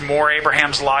 This is more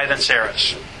Abraham's lie than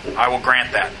Sarah's. I will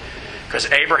grant that. Because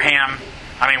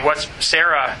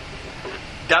Sarah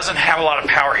doesn't have a lot of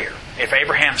power here. If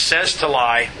Abraham says to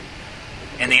lie,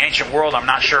 in the ancient world, I'm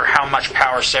not sure how much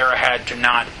power Sarah had to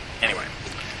not. Anyway.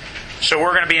 So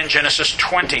we're going to be in Genesis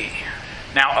 20.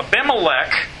 Now,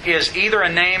 Abimelech is either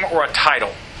a name or a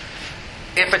title.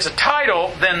 If it's a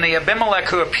title, then the Abimelech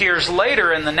who appears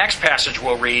later in the next passage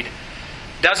we'll read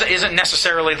isn't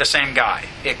necessarily the same guy.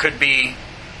 It could be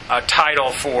a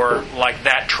title for, like,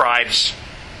 that tribe's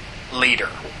leader.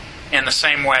 In the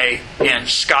same way, in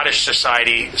Scottish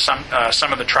society, some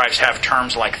of the tribes have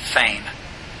terms like Thane.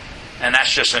 And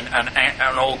that's just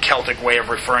an old Celtic way of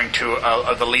referring to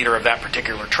the leader of that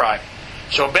particular tribe.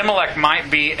 So Abimelech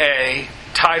might be a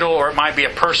title or it might be a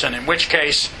person, in which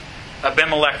case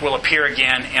Abimelech will appear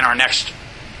again in our next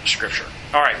scripture.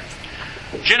 All right.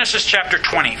 Genesis chapter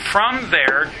 20. From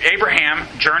there, Abraham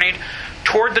journeyed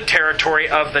toward the territory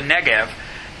of the Negev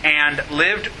and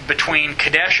lived between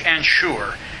Kadesh and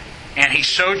Shur, and he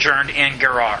sojourned in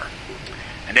Gerar.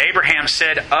 And Abraham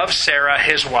said of Sarah,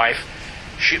 his wife,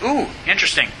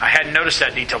 interesting. I hadn't noticed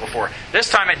that detail before. This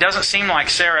time it doesn't seem like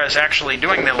Sarah is actually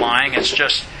doing the lying. It's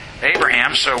just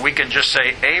Abraham, so we can just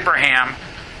say Abraham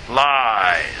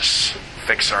lies.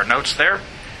 Fix our notes there.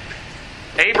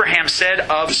 Abraham said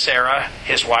of Sarah,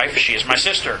 his wife, she is my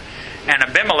sister. And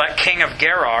Abimelech, king of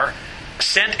Gerar,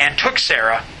 sent and took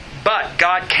Sarah. But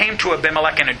God came to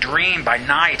Abimelech in a dream by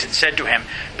night and said to him,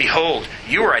 Behold,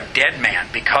 you are a dead man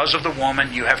because of the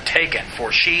woman you have taken,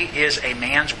 for she is a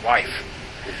man's wife.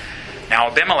 Now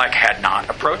Abimelech had not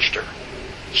approached her.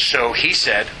 So he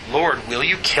said, Lord, will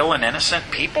you kill an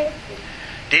innocent people?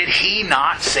 Did he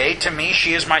not say to me,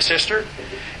 she is my sister?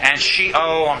 And she,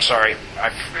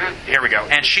 here we go.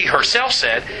 And she herself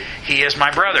said, he is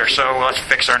my brother. So let's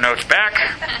fix our notes back.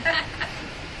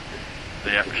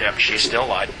 Yep, she still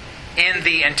lied. In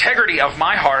the integrity of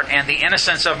my heart and the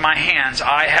innocence of my hands,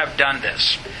 I have done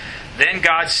this. Then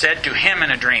God said to him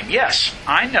in a dream, Yes,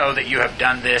 I know that you have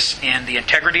done this in the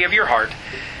integrity of your heart,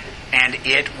 and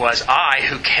it was I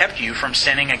who kept you from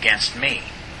sinning against me.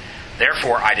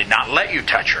 Therefore I did not let you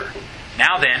touch her.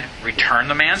 Now then, return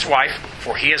the man's wife,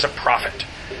 for he is a prophet,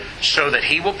 so that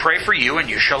he will pray for you and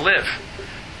you shall live.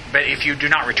 But if you do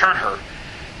not return her,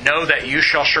 know that you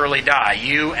shall surely die,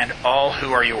 you and all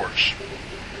who are yours.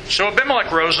 So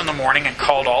Abimelech rose in the morning and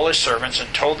called all his servants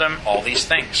and told them all these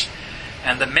things.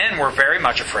 And the men were very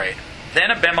much afraid. Then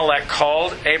Abimelech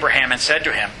called Abraham and said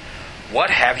to him, What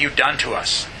have you done to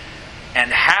us?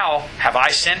 And how have I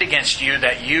sinned against you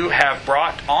that you have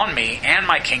brought on me and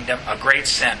my kingdom a great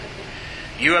sin?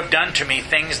 You have done to me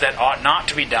things that ought not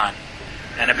to be done.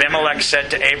 And Abimelech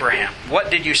said to Abraham, What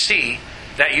did you see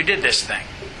that you did this thing?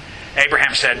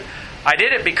 Abraham said, I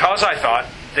did it because I thought,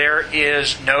 there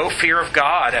is no fear of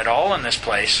God at all in this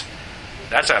place.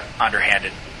 That's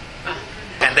underhanded.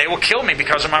 And they will kill me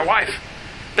because of my wife.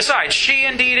 Besides, she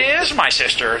indeed is my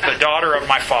sister, the daughter of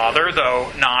my father,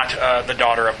 though not the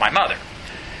daughter of my mother.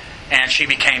 And she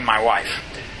became my wife.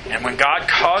 And when God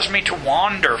caused me to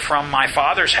wander from my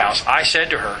father's house, I said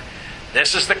to her,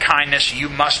 This is the kindness you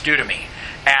must do to me.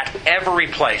 At every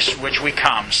place which we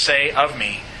come, say of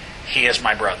me, He is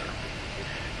my brother.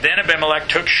 Then Abimelech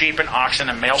took sheep and oxen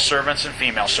and male servants and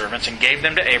female servants and gave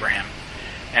them to Abraham,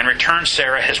 and returned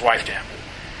Sarah his wife to him.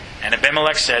 And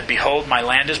Abimelech said, Behold, my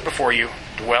land is before you.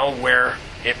 Dwell where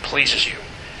it pleases you.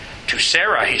 To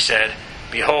Sarah he said,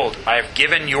 Behold, I have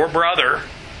given your brother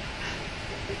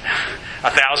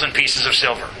 1,000 pieces of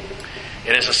silver.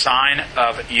 It is a sign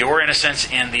of your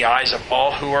innocence in the eyes of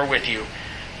all who are with you,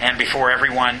 and before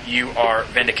everyone you are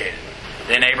vindicated.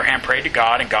 Then Abraham prayed to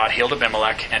God, and God healed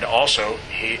Abimelech, and also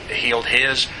he healed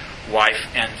his wife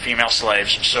and female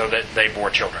slaves, so that they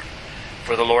bore children.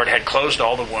 For the Lord had closed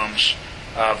all the wombs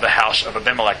of the house of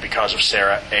Abimelech because of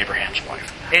Sarah, Abraham's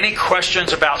wife. Any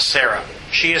questions about Sarah?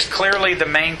 She is clearly the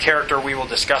main character we will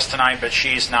discuss tonight, but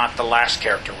she's not the last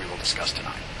character we will discuss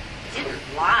tonight. Didn't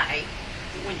lie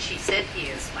when she said he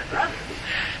is my brother.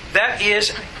 That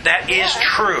is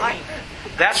true.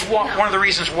 That's one of the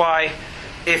reasons why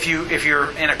if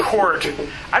you're in a court,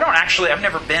 I've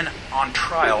never been on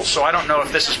trial, so I don't know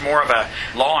if this is more of a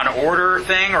law and order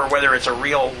thing or whether it's a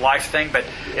real life thing, but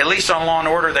at least on law and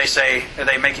order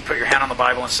they make you put your hand on the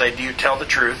Bible and say, do you tell the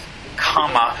truth,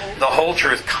 comma, the whole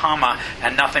truth, comma,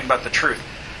 and nothing but the truth.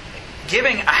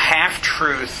 Giving a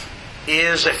half-truth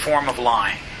is a form of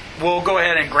lying. We'll go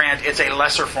ahead and grant it's a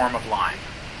lesser form of lying.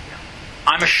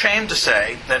 I'm ashamed to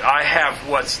say that I have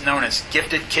what's known as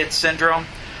gifted kid syndrome.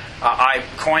 I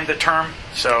coined the term,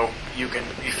 so you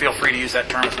feel free to use that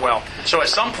term as well. So at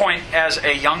some point as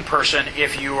a young person,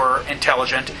 if you are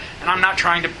intelligent, and I'm not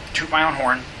trying to toot my own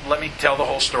horn, let me tell the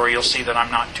whole story, you'll see that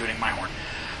I'm not tooting my horn.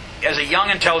 As a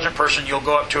young intelligent person, you'll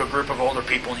go up to a group of older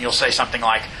people and you'll say something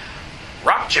like,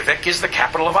 Reykjavik is the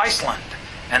capital of Iceland.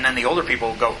 And then the older people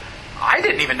will go, I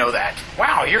didn't even know that.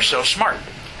 Wow, you're so smart.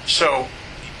 So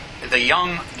the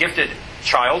young, gifted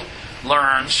child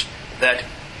learns that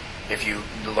if you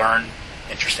learn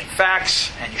interesting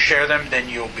facts and you share them, then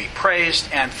you'll be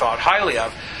praised and thought highly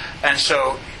of. And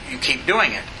so you keep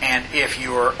doing it. And if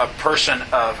you're a person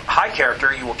of high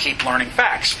character, you will keep learning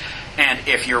facts. And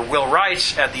if you're Will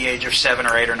Wrights at the age of 7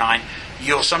 or 8 or 9,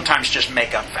 you'll sometimes just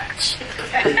make up facts.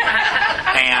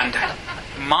 And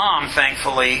Mom,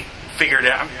 thankfully, figured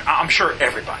out, I'm sure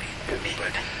everybody did,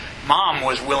 but Mom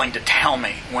was willing to tell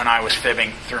me when I was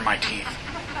fibbing through my teeth.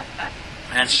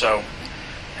 And so,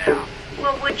 yeah.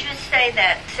 Well, would you say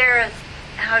that Sarah's,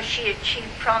 how she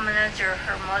achieved prominence, or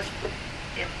her most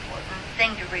important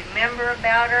thing to remember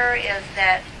about her is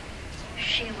that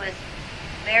she was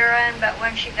barren, but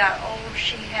when she got old,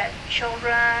 she had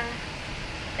children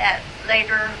that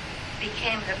later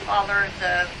became the fathers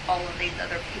of all of these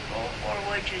other people? Or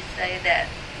would you say that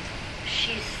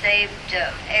she saved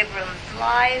Abram's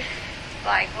life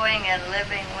by going and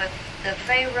living with the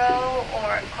Pharaoh?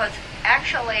 Or, because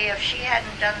actually, if she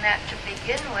hadn't done that to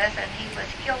begin with and he was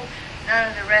killed, none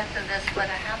of the rest of this would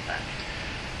have happened.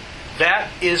 That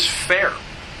is fair.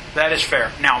 That is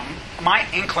fair. Now, my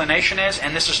inclination is,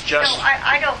 and this is just... No,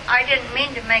 I didn't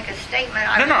mean to make a statement.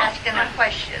 I was asking a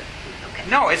question. Okay.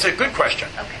 No, it's a good question.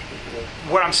 Okay.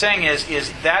 What I'm saying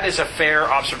is that is a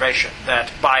fair observation,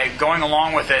 that by going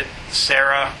along with it,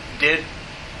 Sarah did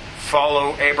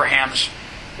follow Abraham's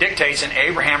dictates, and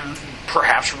Abraham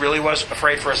perhaps really was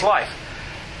afraid for his life.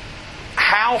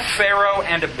 How Pharaoh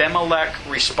and Abimelech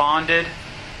responded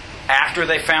after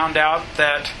they found out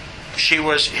that she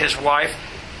was his wife,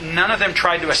 none of them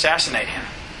tried to assassinate him.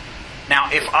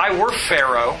 Now, if I were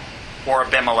Pharaoh or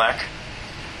Abimelech,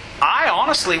 I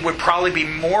honestly would probably be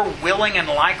more willing and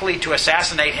likely to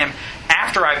assassinate him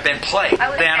after I've been plagued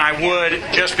than I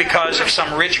would just because of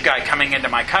some rich guy coming into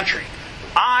my country.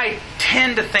 I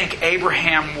tend to think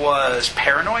Abraham was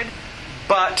paranoid,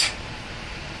 but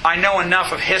I know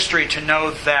enough of history to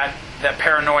know that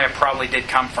paranoia probably did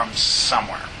come from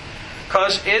somewhere.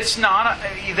 Because it's not,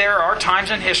 there are times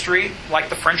in history, like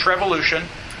the French Revolution,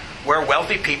 where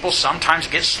wealthy people sometimes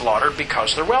get slaughtered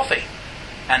because they're wealthy.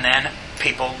 And then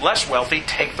people less wealthy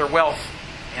take their wealth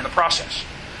in the process.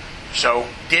 So,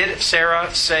 did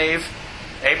Sarah save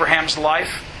Abraham's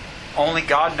life? Only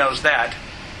God knows that.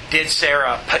 Did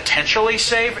Sarah potentially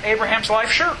save Abraham's life?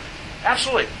 Sure,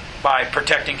 absolutely. By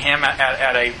protecting him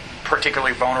at a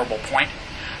particularly vulnerable point.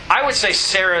 I would say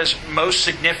Sarah's most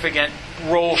significant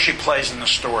role she plays in the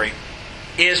story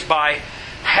is by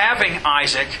having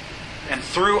Isaac, and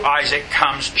through Isaac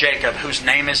comes Jacob, whose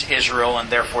name is Israel, and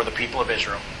therefore the people of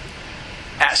Israel.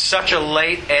 At such a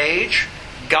late age,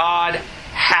 God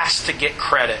has to get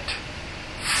credit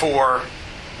for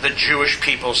the Jewish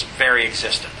people's very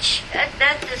existence.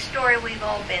 That's the story we've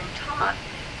all been taught,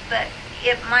 but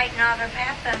it might not have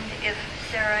happened if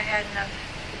Sarah hadn't have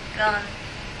gone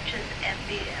to and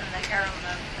be in the harem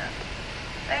of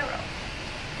the Pharaoh.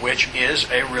 Which is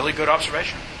a really good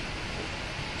observation.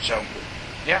 So,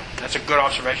 yeah, that's a good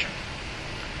observation.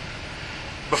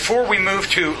 Before we move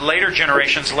to later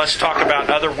generations, let's talk about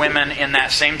other women in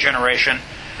that same generation.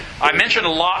 I mentioned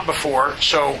a lot before,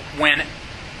 so when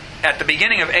at the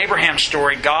beginning of Abraham's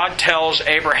story, God tells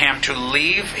Abraham to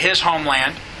leave his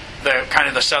homeland, the kind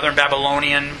of the southern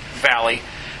Babylonian valley,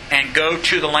 and go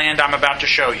to the land I'm about to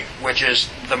show you, which is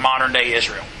the modern day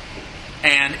Israel.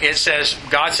 And it says,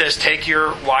 God says, take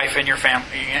your wife and your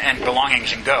family and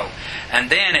belongings and go. And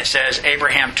then it says,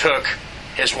 Abraham took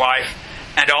his wife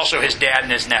and also his dad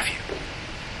and his nephew.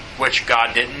 which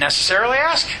God didn't necessarily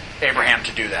ask Abraham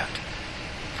to do that.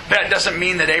 That doesn't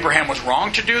mean that Abraham was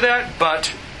wrong to do that,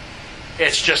 but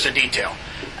it's just a detail.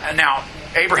 Now,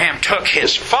 Abraham took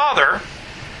his father,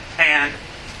 and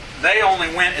they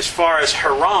only went as far as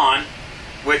Haran,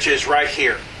 which is right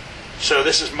here. So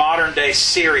this is modern-day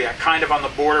Syria, kind of on the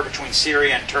border between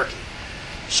Syria and Turkey.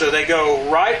 So they go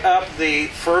right up the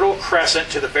Fertile Crescent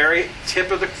to the very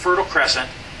tip of the Fertile Crescent,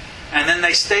 and then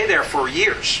they stay there for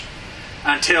years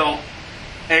until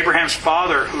Abraham's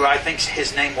father, who I think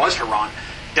his name was Haran,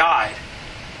 died.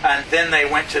 And then they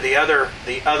went to the other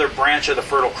branch of the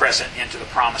Fertile Crescent into the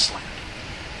Promised Land.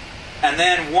 And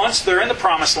then once they're in the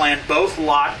Promised Land, both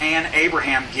Lot and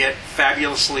Abraham get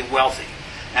fabulously wealthy.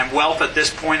 And wealth at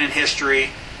this point in history,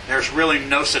 there's really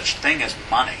no such thing as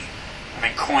money. I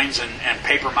mean, coins and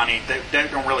paper money, they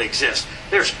don't really exist.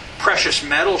 There's precious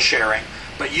metal sharing,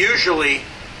 but usually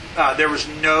there was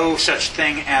no such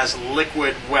thing as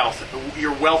liquid wealth.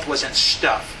 Your wealth was in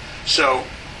stuff. So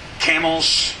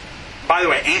camels, by the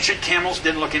way, ancient camels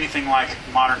didn't look anything like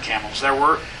modern camels.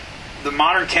 The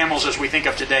modern camels as we think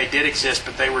of today did exist,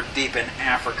 but they were deep in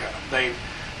Africa. The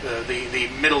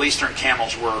Middle Eastern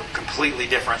camels were completely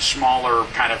different, smaller,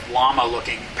 kind of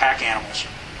llama-looking pack animals.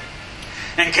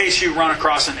 In case you run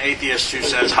across an atheist who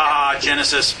says,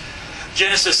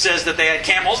 Genesis says that they had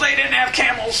camels. They didn't have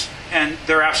camels. And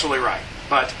they're absolutely right.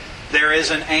 But there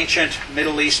is an ancient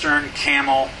Middle Eastern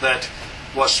camel that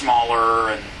was smaller,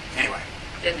 and anyway.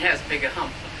 It has bigger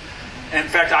hump. In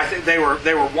fact, I think they were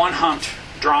one-humped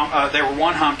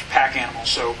pack animals.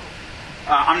 So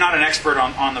I'm not an expert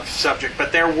on the subject,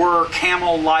 but there were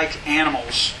camel-like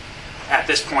animals at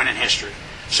this point in history.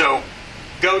 So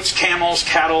goats, camels,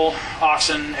 cattle,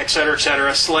 oxen,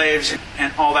 etc., slaves,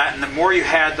 and all that. And the more you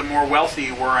had, the more wealthy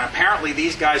you were. And apparently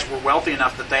these guys were wealthy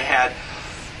enough that they had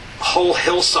whole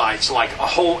hillsides, like a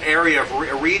whole area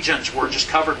of regions were just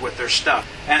covered with their stuff.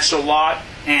 And so Lot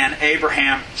and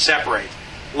Abraham separate.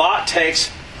 Lot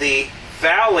takes the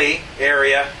valley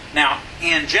area. Now,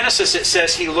 in Genesis it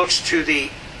says he looks to the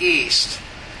east.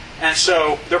 And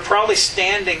so they're probably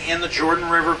standing in the Jordan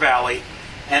River Valley,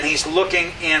 and he's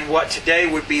looking in what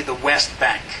today would be the West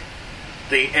Bank,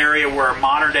 the area where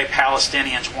modern-day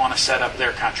Palestinians want to set up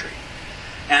their country.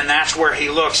 And that's where he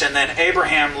looks. And then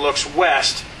Abraham looks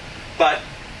west, but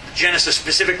Genesis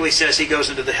specifically says he goes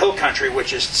into the hill country,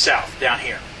 which is south, down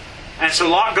here. And so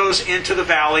Lot goes into the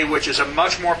valley, which is a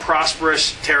much more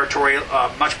prosperous territory,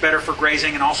 much better for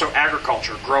grazing and also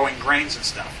agriculture, growing grains and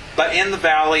stuff. But in the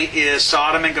valley is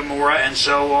Sodom and Gomorrah and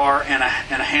Zoar and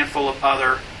a handful of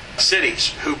other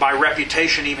cities who, by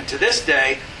reputation even to this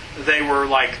day, they were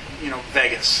like,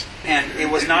 Vegas. And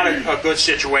it was not a good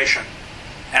situation.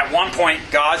 At one point,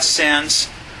 God sends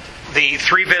the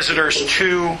 3 visitors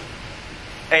to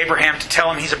Abraham to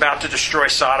tell him he's about to destroy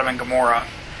Sodom and Gomorrah.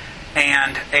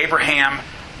 And Abraham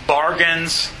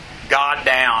bargains God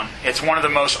down. It's one of the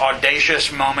most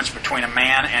audacious moments between a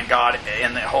man and God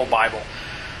in the whole Bible,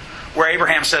 where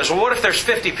Abraham says, well, what if there's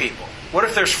 50 people? What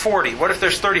if there's 40? What if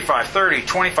there's 35, 30,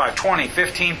 25, 20,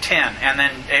 15, 10? And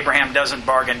then Abraham doesn't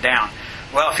bargain down.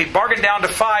 Well, if he bargained down to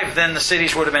 5, then the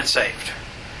cities would have been saved.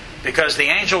 Because the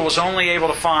angel was only able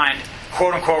to find,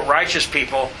 quote-unquote, righteous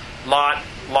people, Lot,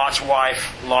 Lot's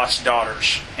wife, Lot's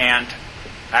daughters. And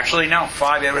actually, no,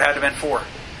 5, it would have had to have been 4.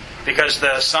 Because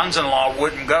the sons-in-law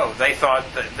wouldn't go. They thought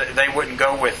that they wouldn't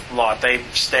go with Lot. They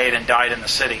stayed and died in the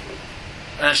city.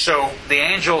 And so the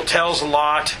angel tells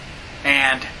Lot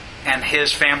and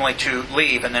his family to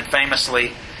leave. And then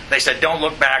famously, they said, don't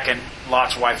look back. And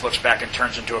Lot's wife looks back and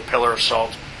turns into a pillar of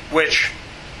salt. Which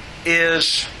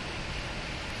is...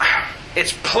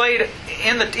 It's played,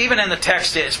 even in the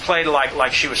text, it's played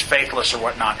like she was faithless or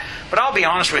whatnot. But I'll be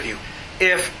honest with you.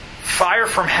 If fire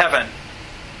from heaven,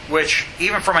 which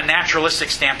even from a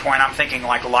naturalistic standpoint, I'm thinking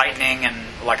like lightning and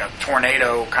like a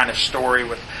tornado kind of story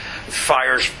with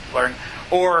fires flaring,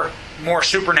 or more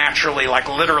supernaturally, like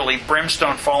literally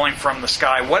brimstone falling from the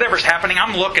sky, whatever's happening,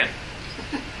 I'm looking.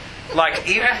 Like,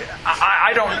 even,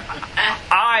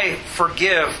 I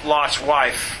forgive Lot's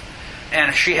wife,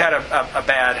 and she had a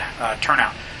bad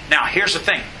turnout. Now, here's the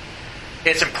thing.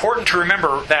 It's important to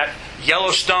remember that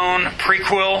Yellowstone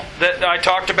prequel that I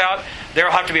talked about, there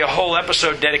will have to be a whole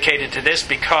episode dedicated to this,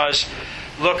 because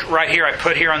look right here, I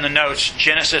put here on the notes,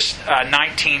 Genesis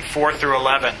 19, 4 through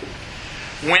 11.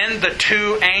 When the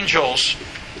 2 angels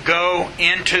go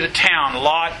into the town,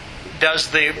 Lot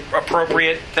does the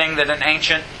appropriate thing that an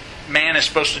ancient man is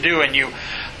supposed to do, and you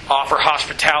offer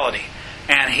hospitality.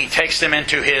 And he takes them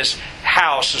into his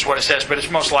house, is what it says, but it's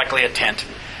most likely a tent.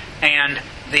 And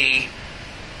the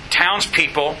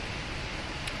townspeople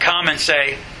come and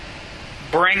say,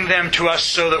 bring them to us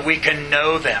so that we can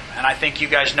know them. And I think you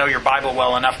guys know your Bible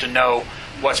well enough to know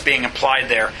what's being implied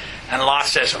there. And Lot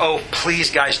says, oh,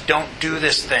 please guys, don't do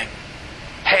this thing.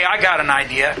 Hey, I got an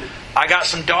idea. I got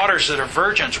some daughters that are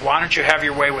virgins. Why don't you have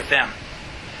your way with them?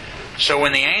 So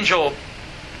when the angel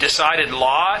decided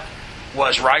Lot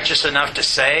was righteous enough to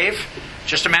save,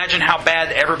 just imagine how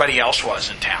bad everybody else was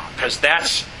in town. Because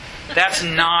that's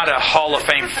not a Hall of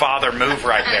Fame father move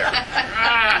right there.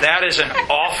 That is an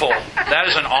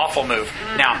awful move.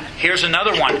 Now, here's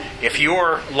another one. If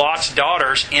you're Lot's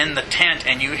daughters in the tent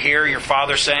and you hear your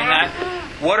father saying that,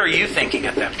 what are you thinking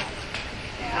at that moment?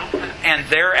 And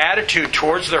their attitude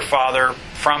towards their father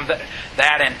from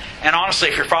that, and honestly,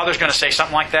 if your father's going to say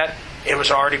something like that, it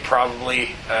was already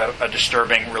probably a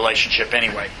disturbing relationship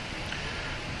anyway.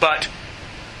 But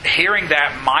hearing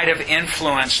that might have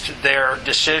influenced their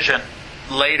decision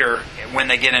later when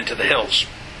they get into the hills.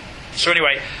 So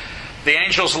anyway, the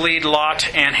angels lead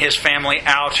Lot and his family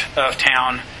out of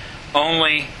town.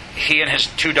 Only he and his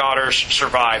 2 daughters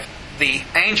survive. The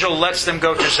angel lets them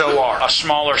go to Zoar, a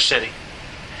smaller city.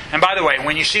 And by the way,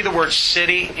 when you see the word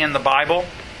city in the Bible,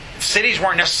 cities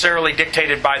weren't necessarily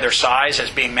dictated by their size as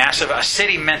being massive. A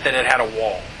city meant that it had a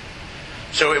wall.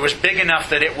 So it was big enough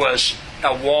that it was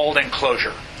a walled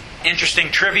enclosure.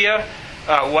 Interesting trivia.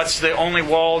 What's the only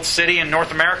walled city in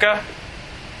North America?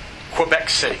 Quebec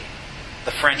City.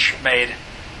 The French made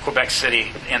Quebec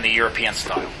City in the European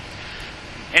style.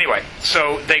 Anyway,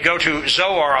 so they go to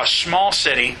Zoar, a small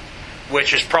city,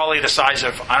 which is probably the size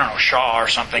of, I don't know, Shaw or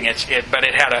something. But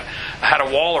it had a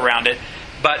wall around it.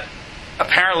 But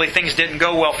apparently things didn't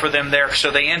go well for them there, so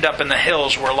they end up in the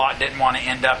hills where Lot didn't want to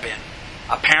end up in.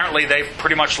 Apparently they've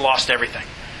pretty much lost everything.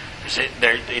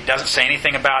 It doesn't say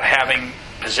anything about having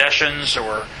possessions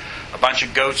or a bunch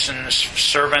of goats and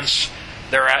servants.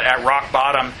 They're at rock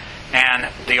bottom. And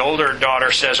the older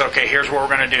daughter says, okay, here's what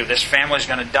we're going to do. This family's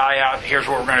going to die out. Here's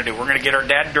what we're going to do. We're going to get our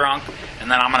dad drunk, and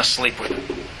then I'm going to sleep with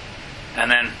him.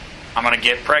 And then I'm going to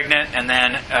get pregnant, and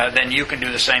then you can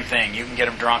do the same thing. You can get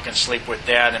him drunk and sleep with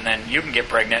dad, and then you can get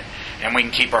pregnant, and we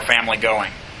can keep our family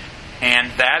going.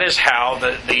 And that is how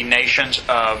the nations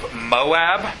of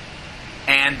Moab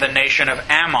and the nation of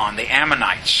Ammon, the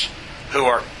Ammonites, who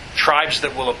are tribes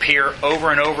that will appear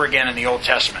over and over again in the Old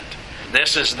Testament.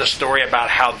 This is the story about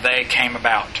how they came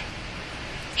about.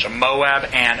 So Moab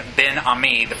and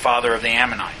Ben-Ami, the father of the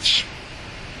Ammonites.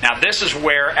 Now this is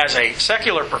where, as a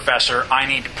secular professor, I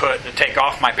need to take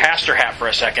off my pastor hat for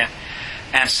a second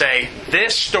and say,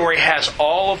 this story has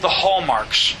all of the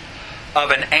hallmarks of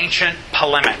an ancient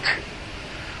polemic,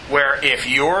 where if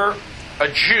you're a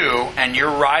Jew and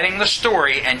you're writing the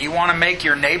story and you want to make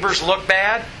your neighbors look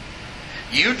bad,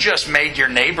 you just made your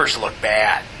neighbors look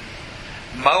bad.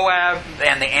 Moab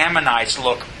and the Ammonites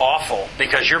look awful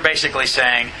because you're basically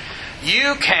saying,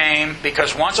 you came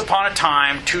because once upon a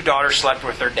time 2 daughters slept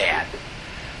with their dad.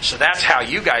 So that's how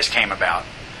you guys came about.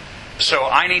 So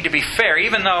I need to be fair.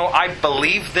 Even though I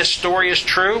believe this story is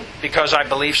true because I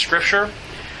believe Scripture,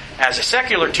 as a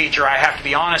secular teacher I have to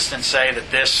be honest and say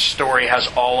that this story has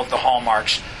all of the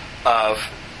hallmarks of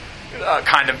a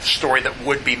kind of story that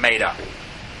would be made up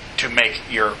to make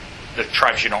the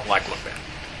tribes you don't like look bad.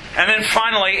 And then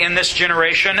finally, in this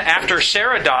generation, after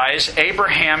Sarah dies,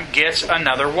 Abraham gets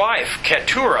another wife,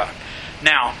 Keturah.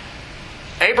 Now,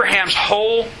 Abraham's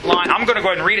whole line, I'm going to go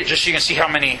ahead and read it just so you can see how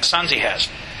many sons he has.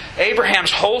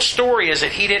 Abraham's whole story is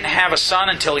that he didn't have a son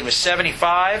until he was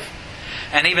 75.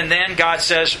 And even then, God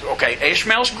says, okay,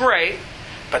 Ishmael's great,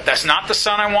 but that's not the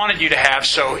son I wanted you to have.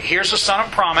 So here's the son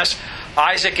of promise.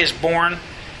 Isaac is born,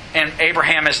 and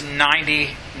Abraham is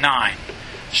 99.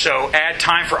 So add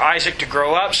time for Isaac to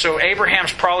grow up. So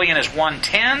Abraham's probably in his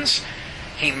 110s.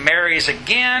 He marries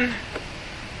again.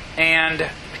 And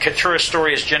Keturah's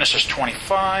story is Genesis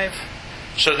 25.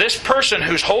 So this person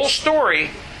whose whole story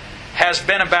has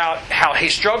been about how he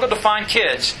struggled to find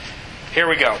kids. Here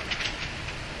we go.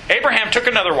 Abraham took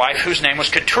another wife whose name was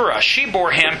Keturah. She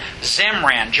bore him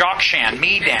Zimran, Jokshan,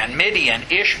 Medan, Midian,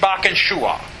 Ishbak, and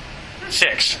Shua.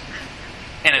 6.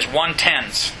 In his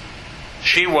 110s.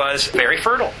 She was very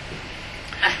fertile.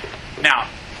 Now,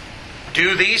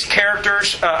 do these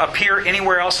characters appear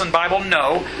anywhere else in the Bible?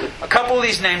 No. A couple of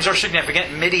these names are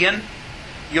significant. Midian.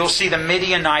 You'll see the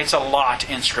Midianites a lot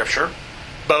in Scripture.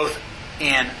 Both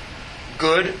in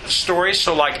good stories,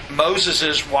 so like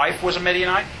Moses' wife was a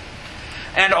Midianite.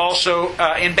 And also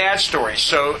in bad stories.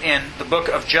 So in the book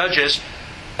of Judges,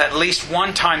 at least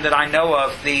one time that I know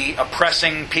of, the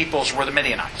oppressing peoples were the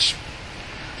Midianites.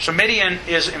 So Midian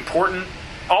is important.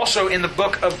 Also in the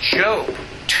book of Job,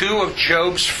 2 of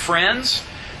Job's friends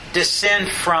descend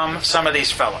from some of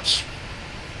these fellows.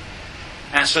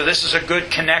 And so this is a good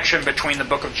connection between the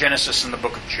book of Genesis and the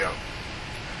book of Job.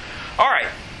 All right,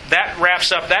 that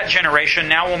wraps up that generation.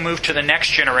 Now we'll move to the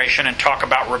next generation and talk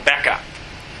about Rebekah.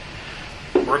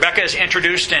 Rebekah is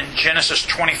introduced in Genesis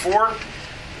 24.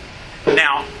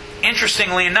 Now,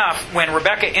 interestingly enough, when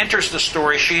Rebekah enters the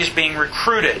story, she's being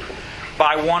recruited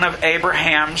by one of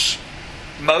Abraham's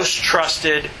most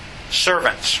trusted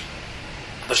servants.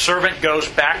 The servant goes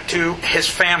back to his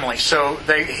family, so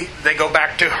they go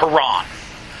back to Haran.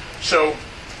 So,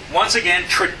 once again,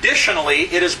 traditionally,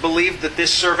 it is believed that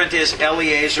this servant is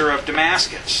Eliezer of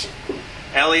Damascus.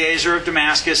 Eliezer of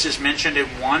Damascus is mentioned at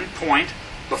one point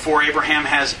before Abraham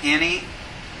has any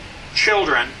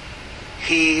children.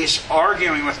 He's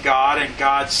arguing with God, and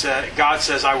God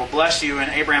says, I will bless you.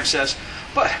 And Abraham says,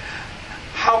 but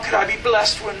how could I be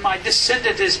blessed when my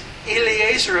descendant is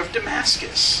Eliezer of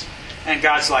Damascus? And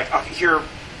God's like, oh, your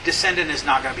descendant is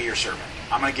not going to be your servant.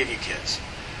 I'm going to give you kids.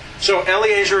 So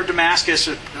Eliezer of Damascus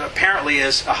apparently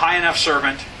is a high enough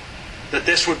servant that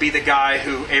this would be the guy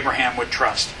who Abraham would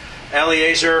trust.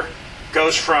 Eliezer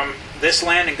goes from this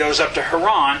land and goes up to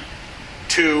Haran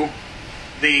to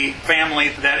the family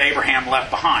that Abraham left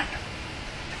behind.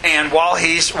 And while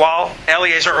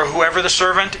Eliezer, or whoever the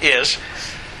servant is,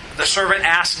 the servant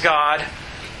asks God,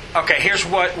 okay, here's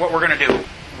what we're going to do.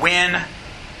 When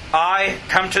I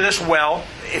come to this well,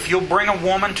 if you'll bring a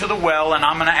woman to the well, and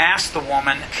I'm going to ask the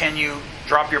woman, can you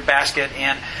drop your basket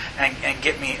in and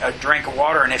get me a drink of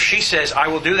water? And if she says, I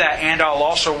will do that, and I'll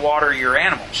also water your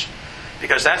animals.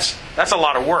 Because that's a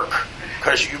lot of work,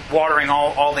 because you're watering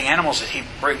all the animals that he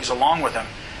brings along with him.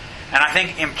 And I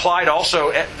think implied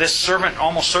also, this servant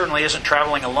almost certainly isn't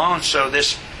traveling alone. So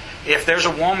if there's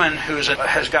a woman who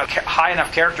has got high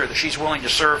enough character that she's willing to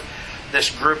serve this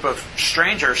group of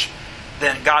strangers,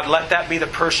 then God, let that be the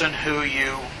person who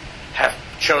you have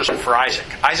chosen for Isaac.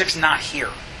 Isaac's not here.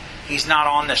 He's not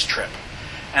on this trip.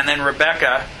 And then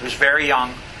Rebekah, who's very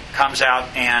young, comes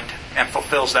out and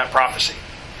fulfills that prophecy.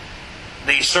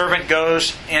 The servant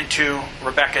goes into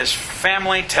Rebekah's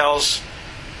family, tells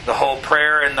the whole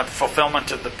prayer and the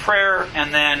fulfillment of the prayer,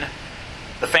 and then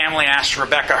the family asks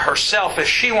Rebekah herself if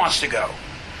she wants to go,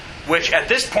 which at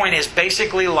this point is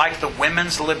basically like the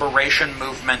women's liberation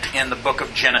movement in the book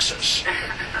of Genesis.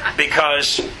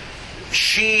 Because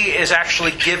she is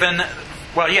actually given,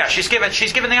 she's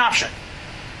given the option.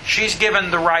 She's given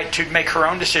the right to make her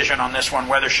own decision on this one,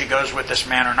 whether she goes with this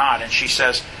man or not. And she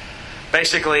says,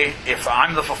 basically, if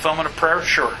I'm the fulfillment of prayer,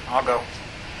 sure, I'll go.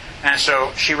 And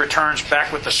so she returns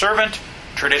back with the servant,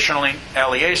 traditionally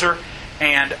Eliezer,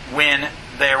 and when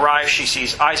they arrive, she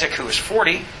sees Isaac, who is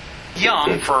 40,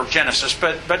 young for Genesis,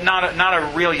 but not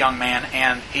a real young man,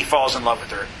 and he falls in love with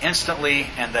her instantly,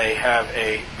 and they have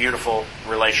a beautiful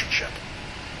relationship.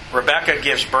 Rebekah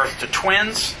gives birth to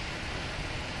twins,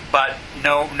 but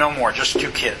no more, just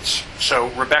 2 kids. So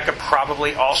Rebekah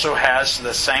probably also has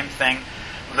the same thing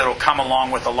that will come along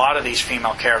with a lot of these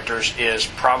female characters, is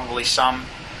probably some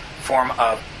form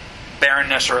of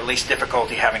barrenness, or at least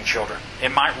difficulty having children. It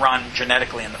might run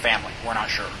genetically in the family. We're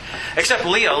not sure. Except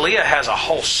Leah. Leah has a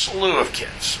whole slew of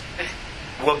kids.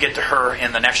 We'll get to her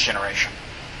in the next generation.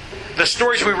 The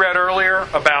stories we read earlier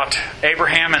about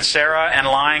Abraham and Sarah and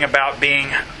lying about being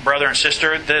brother and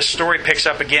sister, this story picks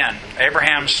up again.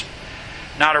 Abraham's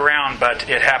not around, but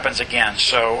it happens again.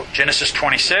 So Genesis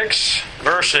 26,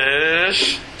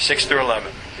 verses 6 through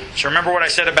 11. So remember what I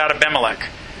said about Abimelech.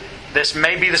 This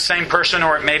may be the same person,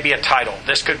 or it may be a title.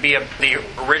 This could be the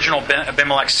original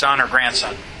Abimelech's son or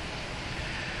grandson.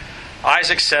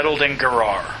 Isaac settled in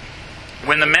Gerar.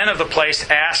 When the men of the place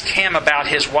asked him about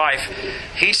his wife,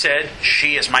 he said,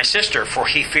 she is my sister, for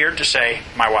he feared to say,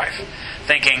 my wife,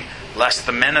 thinking, lest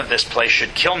the men of this place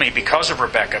should kill me because of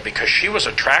Rebekah, because she was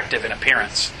attractive in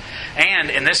appearance. And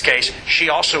in this case, she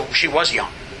was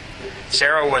young.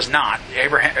 Sarah was not.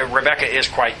 Rebekah is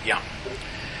quite young.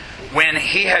 When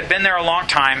he had been there a long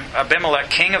time, Abimelech,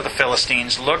 king of the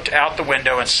Philistines, looked out the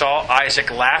window and saw Isaac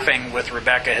laughing with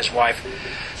Rebekah, his wife.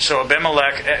 So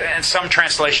Abimelech, and some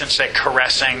translations say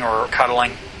caressing or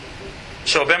cuddling.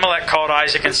 So Abimelech called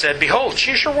Isaac and said, behold,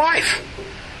 she is your wife.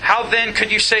 How then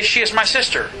could you say she is my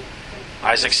sister?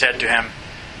 Isaac said to him,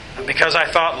 because I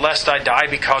thought lest I die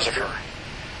because of her.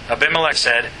 Abimelech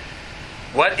said,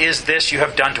 what is this you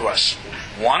have done to us?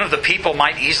 One of the people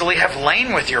might easily have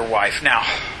lain with your wife. Now,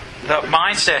 the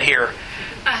mindset here,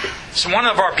 so one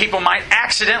of our people might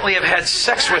accidentally have had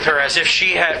sex with her as if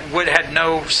she had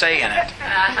no say in it.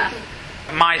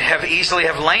 Might have easily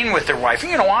have lain with their wife,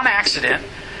 on accident.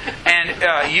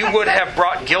 And you would have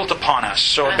brought guilt upon us.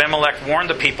 So Abimelech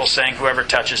warned the people, saying, whoever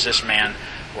touches this man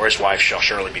or his wife shall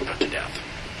surely be put to death.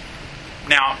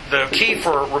 Now, the key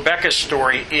for Rebecca's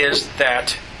story is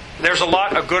that there's a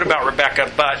lot of good about Rebecca,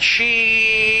 but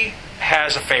she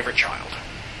has a favorite child.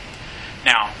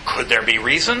 Now, could there be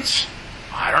reasons?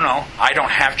 I don't know. I don't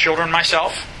have children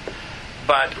myself,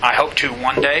 but I hope to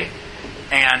one day.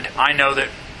 And I know that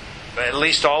at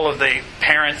least all of the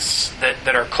parents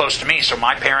that are close to me, so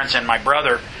my parents and my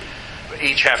brother,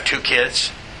 each have 2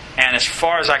 kids. And as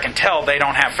far as I can tell, they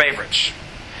don't have favorites.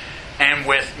 And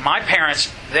with my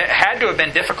parents, that had to have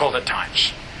been difficult at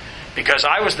times, because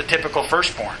I was the typical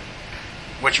firstborn,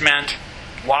 which meant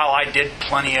while I did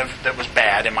plenty of that was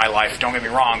bad in my life, don't get me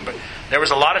wrong, but there was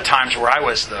a lot of times where I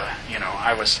was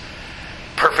I was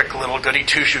perfect little goody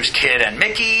two-shoes kid, and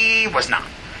Mickey was not.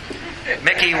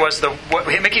 Mickey was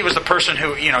the person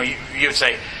who, you would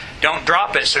say, "Don't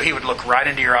drop it," so he would look right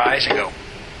into your eyes and go,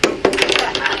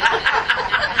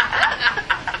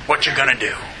 "What you gonna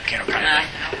do?" Kind of thing.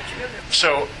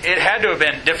 So it had to have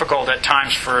been difficult at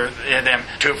times for them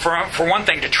to, for one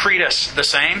thing, to treat us the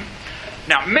same.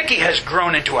 Now, Mickey has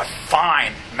grown into a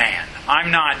fine man.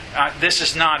 I'm not. This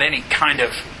is not any kind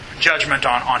of judgment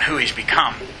on who he's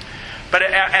become. But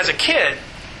as a kid,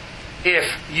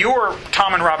 if you're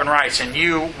Tom and Robin Wrights and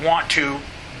you want to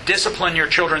discipline your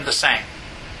children the same,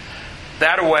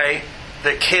 that way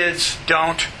the kids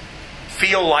don't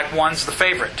feel like one's the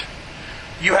favorite.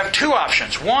 You have 2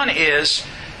 options. One is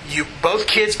both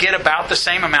kids get about the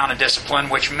same amount of discipline,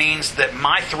 which means that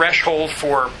my threshold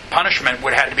for punishment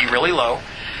would have to be really low,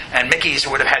 and Mickey's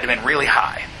would have had to been really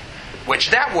high, which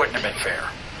that wouldn't have been fair.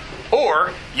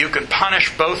 Or you could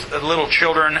punish both little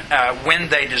children when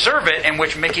they deserve it, in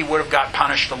which Mickey would have got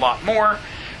punished a lot more,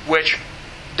 which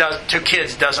to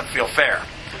kids doesn't feel fair.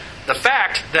 The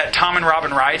fact that Tom and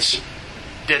Robin Wrights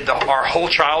did our whole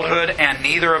childhood and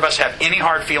neither of us have any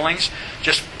hard feelings,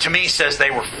 just to me says they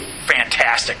were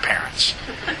fantastic parents.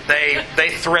 They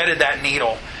threaded that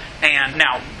needle. And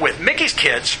now with Mickey's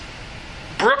kids,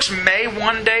 Brooks may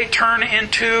one day turn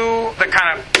into the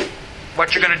kind of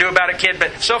what you're going to do about a kid,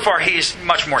 but so far he's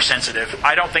much more sensitive.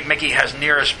 I don't think Mickey has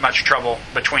near as much trouble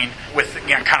with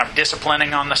kind of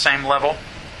disciplining on the same level.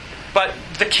 But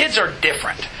the kids are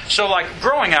different. So like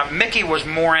growing up, Mickey was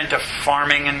more into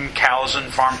farming and cows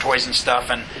and farm toys and stuff,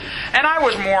 and I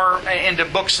was more into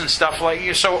books and stuff like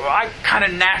you. So I kind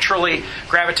of naturally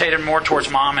gravitated more towards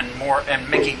Mom, and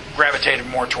Mickey gravitated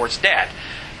more towards Dad.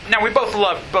 Now we both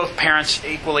love both parents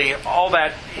equally. All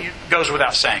that goes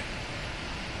without saying.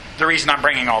 The reason I'm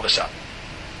bringing all this up.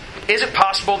 Is it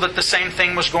possible that the same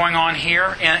thing was going on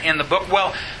here in the book?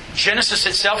 Well, Genesis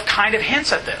itself kind of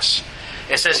hints at this.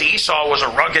 It says Esau was a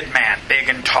rugged man, big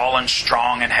and tall and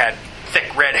strong, and had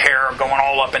thick red hair going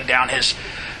all up and down his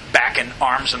back and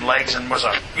arms and legs, and was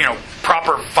a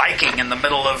proper Viking in the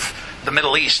middle of the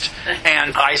Middle East.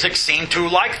 And Isaac seemed to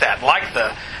like that, like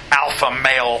the alpha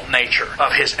male nature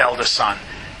of his eldest son.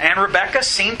 And Rebecca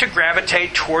seemed to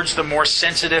gravitate towards the more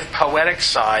sensitive, poetic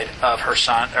side of her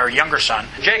son, or younger son,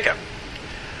 Jacob.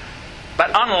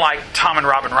 But unlike Tom and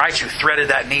Robin Wrights, who threaded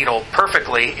that needle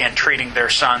perfectly in treating their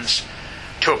sons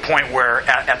to a point where,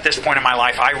 at this point in my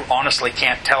life, I honestly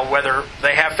can't tell whether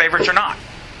they have favorites or not.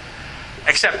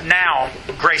 Except now,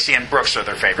 Gracie and Brooks are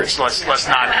their favorites. Let's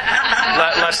not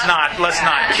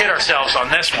kid ourselves on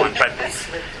this one. But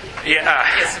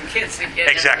yeah, Get some kids to get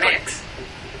exactly. in the mix.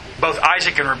 Both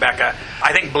Isaac and Rebecca,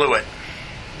 I think, blew it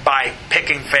by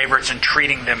picking favorites and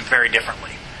treating them very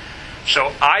differently.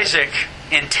 So Isaac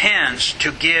intends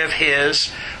to give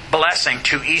his blessing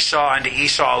to Esau and to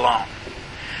Esau alone.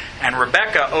 And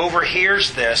Rebecca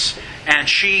overhears this, and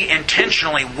she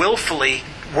intentionally, willfully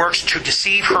works to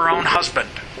deceive her own husband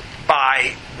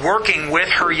by working with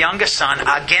her youngest son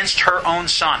against her own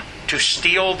son to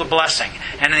steal the blessing.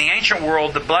 And in the ancient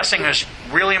world, the blessing is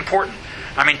really important.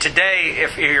 I mean, today,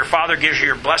 if your father gives you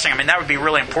your blessing, that would be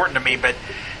really important to me, but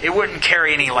it wouldn't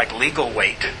carry any legal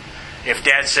weight. If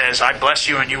Dad says, "I bless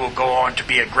you and you will go on to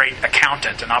be a great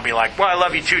accountant," and I'll be like, "Well, I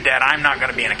love you too, Dad. I'm not going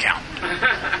to be an accountant."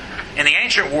 In the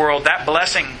ancient world, that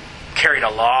blessing carried a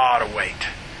lot of weight.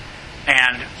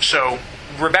 And so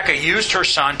Rebecca used her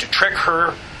son to trick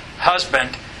her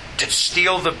husband to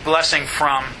steal the blessing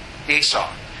from Esau.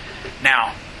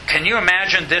 Now, can you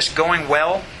imagine this going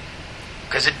well?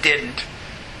 Because it didn't.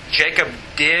 Jacob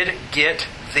did get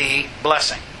the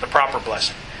blessing, the proper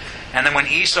blessing. And then when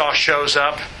Esau shows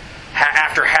up,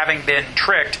 after having been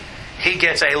tricked, he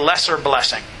gets a lesser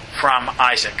blessing from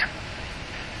Isaac.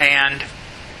 And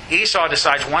Esau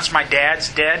decides, once my dad's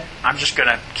dead, I'm just going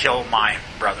to kill my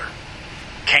brother.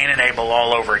 Cain and Abel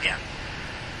all over again.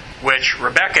 Which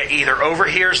Rebecca either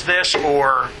overhears this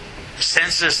or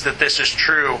senses that this is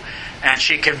true, and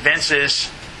she convinces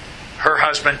her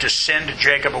husband to send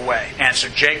Jacob away. And so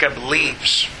Jacob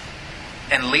leaves,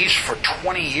 and leaves for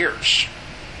 20 years,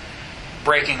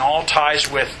 breaking all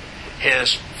ties with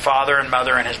his father and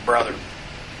mother and his brother.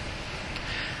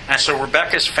 And so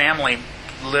Rebekah's family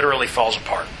literally falls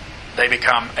apart. They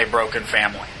become a broken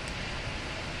family.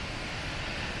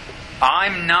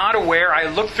 I'm not aware, I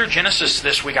looked through Genesis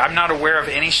this week, I'm not aware of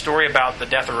any story about the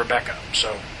death of Rebekah.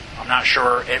 So I'm not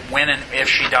sure when and if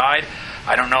she died.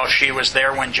 I don't know if she was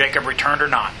there when Jacob returned or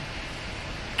not.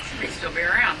 She may still be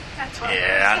around. That's what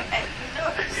Yeah.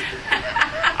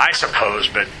 I suppose,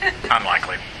 but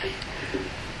unlikely.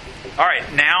 All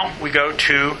right, now we go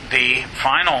to the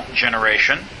final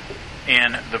generation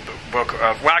in the book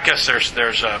of, well, I guess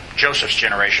there's Joseph's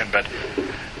generation, but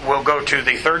we'll go to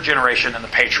the third generation in the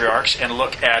Patriarchs and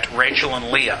look at Rachel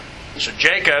and Leah. So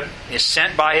Jacob is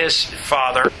sent by his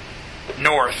father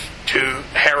north to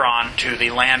Haran, to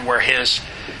the land where his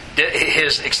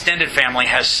extended family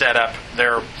has set up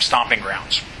their stomping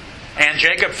grounds. And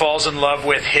Jacob falls in love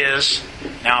with his,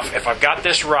 now if I've got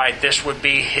this right, this would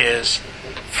be his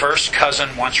first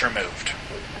cousin once removed.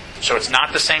 So it's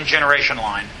not the same generation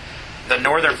line. The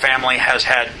northern family has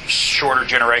had shorter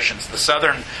generations. The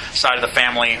southern side of the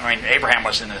family, I mean, Abraham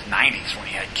was in his 90s when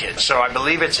he had kids. So I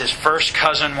believe it's his first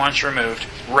cousin once removed,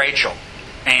 Rachel.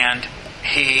 And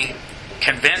he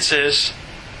convinces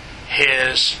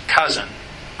his cousin,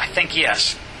 I think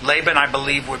yes, Laban I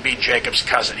believe would be Jacob's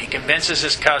cousin. He convinces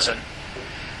his cousin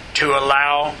to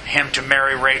allow him to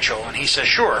marry Rachel. And he says,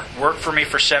 sure, work for me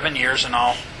for 7 years and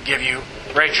I'll give you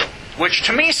Rachel. Which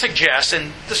to me suggests,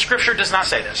 and the scripture does not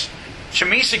say this, to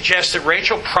me suggests that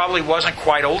Rachel probably wasn't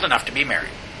quite old enough to be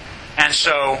married. And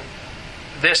so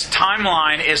this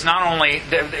timeline is not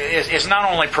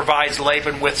only provides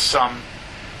Laban with some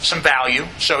value.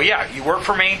 So yeah, you work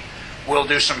for me, we'll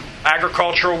do some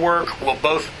agricultural work, we'll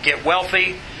both get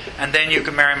wealthy, and then you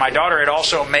can marry my daughter. It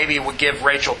also maybe would give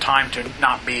Rachel time to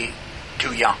not be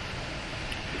too young.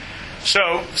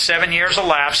 So 7 years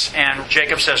elapse, and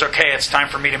Jacob says, okay, it's time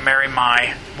for me to marry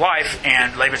my wife.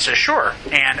 And Laban says, sure.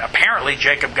 And apparently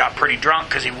Jacob got pretty drunk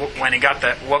because when he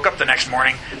woke up the next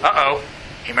morning,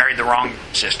 he married the wrong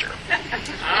sister.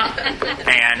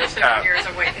 And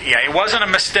yeah, it wasn't a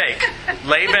mistake.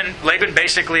 Laban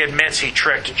basically admits he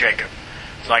tricked Jacob.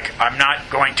 It's like, I'm not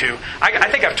going to... I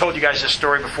think I've told you guys this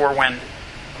story before when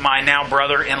my now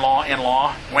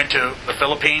brother-in-law went to the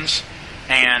Philippines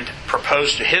and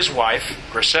proposed to his wife,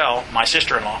 Griselle, my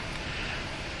sister-in-law.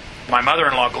 My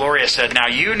mother-in-law, Gloria, said, now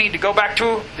you need to go back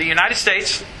to the United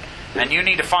States and you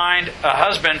need to find a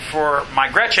husband for my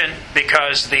Gretchen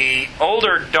because the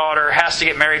older daughter has to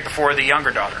get married before the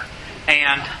younger daughter.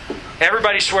 And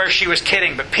everybody swears she was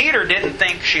kidding, but Peter didn't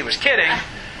think she was kidding.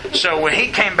 So when he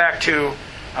came back to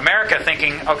America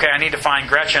thinking, okay, I need to find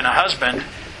Gretchen a husband,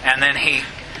 and then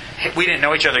we didn't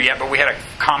know each other yet, but we had a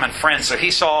common friend. So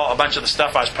he saw a bunch of the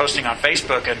stuff I was posting on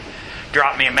Facebook and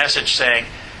dropped me a message saying,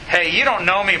 hey, you don't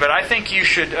know me, but I think you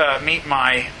should meet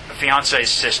my fiance's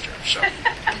sister. So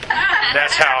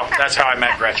that's how I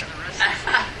met Gretchen.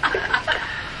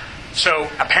 So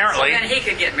apparently... So then he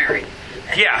could get married.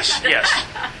 Yes.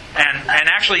 And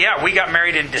actually, yeah, we got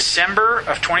married in December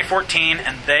of 2014,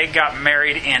 and they got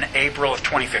married in April of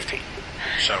 2015.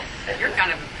 So you're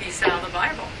kind of a piece out of the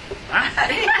Bible.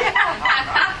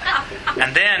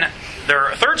 And then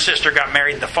their third sister got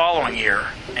married the following year,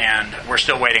 and we're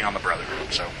still waiting on the brother.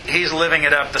 So he's living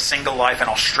it up, the single life in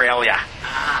Australia.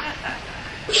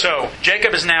 So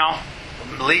Jacob is now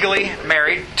legally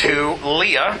married to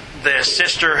Leah, the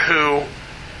sister who...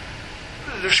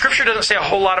 The scripture doesn't say a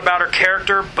whole lot about her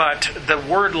character, but the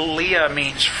word Leah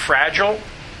means fragile,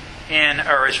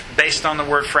 or is based on the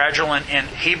word fragile. In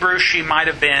Hebrew, she might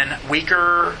have been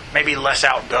weaker, maybe less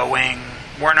outgoing.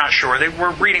 We're not sure.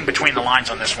 We're reading between the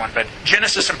lines on this one, but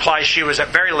Genesis implies she was, at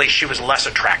very least, she was less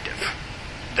attractive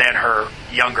than her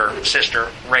younger sister,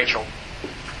 Rachel.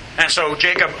 And so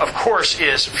Jacob, of course,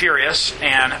 is furious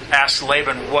and asks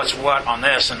Laban what's what on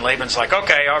this. And Laban's like,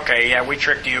 okay, yeah, we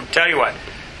tricked you. Tell you what,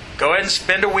 go ahead and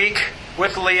spend a week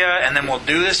with Leah, and then we'll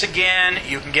do this again.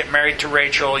 You can get married to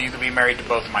Rachel. You can be married to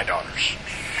both of my daughters.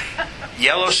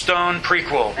 Yellowstone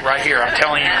prequel right here. I'm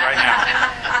telling you right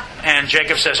now. And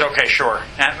Jacob says, okay, sure.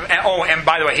 And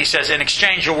by the way, he says, in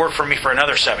exchange, you'll work for me for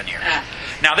another 7 years.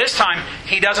 Now, this time,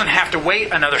 he doesn't have to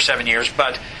wait another 7 years,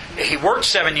 but he worked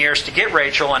 7 years to get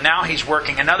Rachel, and now he's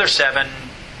working another 7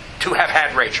 to have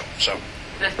had Rachel.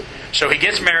 So he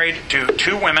gets married to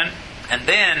 2 women, and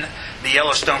then the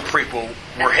Yellowstone prequel,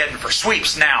 we're heading for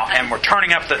sweeps now, and we're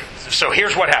turning up the... So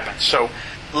here's what happens. So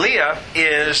Leah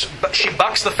she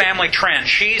bucks the family trend.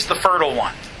 She's the fertile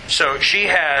one. So she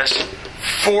has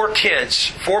 4 kids,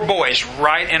 4 boys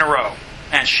right in a row.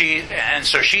 And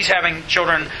so she's having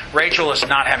children. Rachel is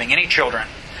not having any children.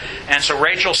 And so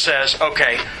Rachel says,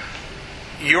 okay,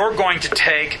 you're going to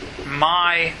take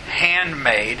my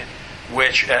handmaid,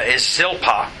 which is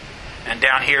Zilpah. And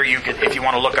down here, you could, if you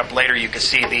want to look up later, you can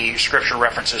see the scripture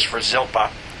references for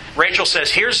Zilpah. Rachel says,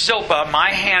 here's Zilpah, my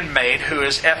handmaid, who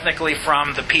is ethnically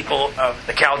from the people of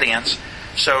the Chaldeans.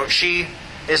 So she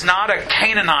is not a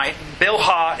Canaanite.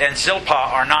 Bilhah and Zilpah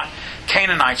are not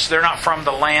Canaanites. They're not from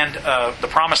the land, the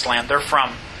promised land. They're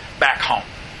from back home.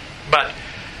 But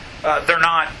they're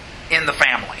not in the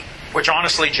family, which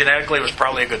honestly, genetically, was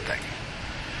probably a good thing.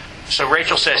 So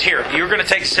Rachel says, here, you're going to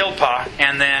take Zilpah,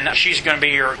 and then she's going to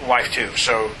be your wife too.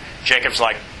 So Jacob's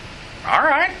like, all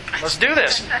right, let's do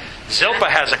this. Zilpah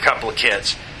has a couple of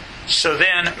kids. So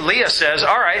then Leah says,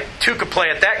 all right, 2 could play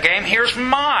at that game. Here's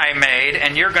my maid,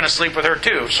 and you're going to sleep with her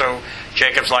too. So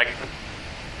Jacob's like,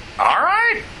 all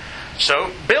right.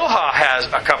 So Bilhah has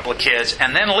a couple of kids,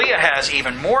 and then Leah has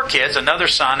even more kids, another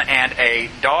son and a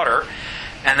daughter.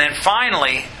 And then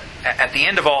finally, at the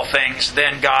end of all things,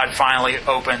 then God finally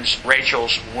opens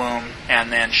Rachel's womb,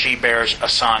 and then she bears a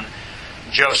son,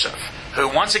 Joseph, who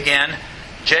once again,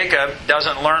 Jacob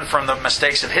doesn't learn from the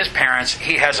mistakes of his parents.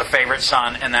 He has a favorite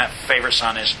son, and that favorite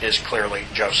son is clearly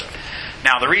Joseph.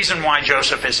 Now, the reason why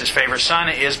Joseph is his favorite son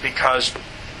is because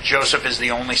Joseph is the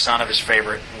only son of his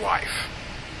favorite wife.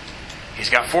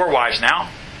 He's got 4 wives now,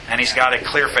 and he's got a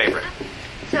clear favorite.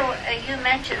 So you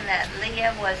mentioned that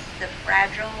Leah was the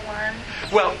fragile one?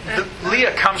 Well,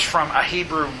 Leah comes from a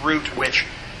Hebrew root, which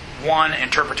one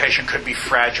interpretation could be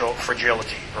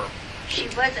fragility. She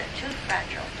wasn't too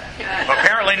fragile, though.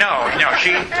 Apparently, no.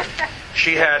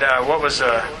 She had, there was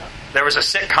a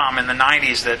sitcom in the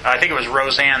 90s that, I think it was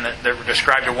Roseanne, that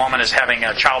described a woman as having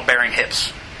childbearing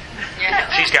hips. Yeah.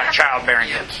 She's got childbearing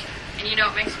hips. And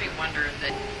it makes me wonder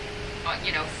that,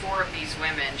 4 of these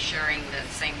women sharing the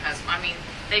same husband. I mean,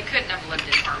 they couldn't have lived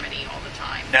in harmony all the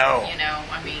time. No.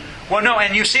 Well, no,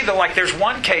 and you see that, there's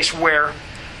one case where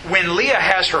when Leah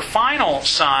has her final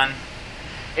son,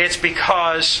 it's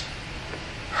because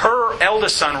her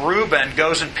eldest son, Reuben,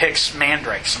 goes and picks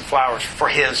mandrakes and flowers for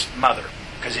his mother,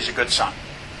 because he's a good son.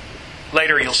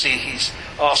 Later you'll see he's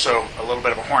also a little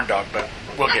bit of a horn dog, but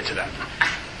we'll get to that.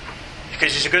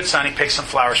 Because he's a good son, he picks some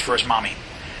flowers for his mommy.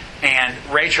 And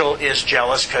Rachel is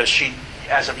jealous because she,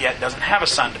 as of yet, doesn't have a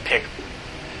son to pick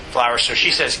flowers. So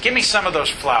she says, give me some of those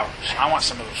flowers. I want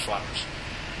some of those flowers.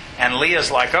 And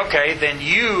Leah's like, okay, then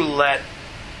you let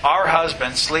our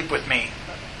husband sleep with me,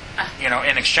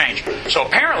 in exchange. So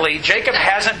apparently, Jacob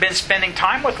hasn't been spending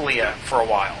time with Leah for a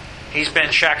while. He's been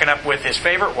shacking up with his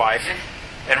favorite wife.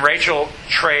 And Rachel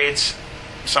trades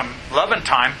some loving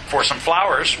time for some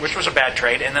flowers, which was a bad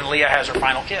trade. And then Leah has her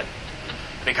final kid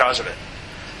because of it.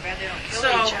 So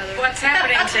what's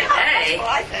happening today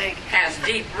has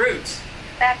deep roots.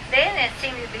 Back then, it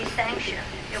seemed to be sanctioned.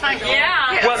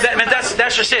 Yeah. Well,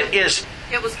 that's just it. It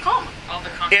was common.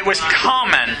 It was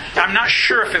common. I'm not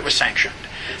sure if it was sanctioned.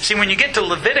 See, when you get to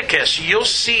Leviticus, you'll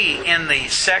see in the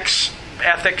sex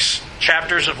ethics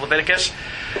chapters of Leviticus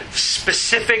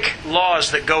specific laws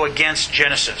that go against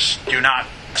Genesis. Do not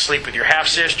sleep with your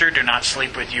half-sister. Do not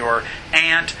sleep with your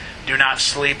aunt. Do not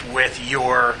sleep with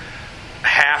your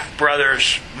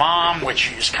half-brother's mom,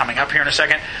 which is coming up here in a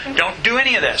second. Don't do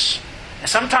any of this. And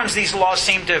sometimes these laws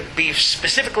seem to be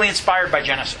specifically inspired by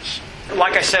Genesis.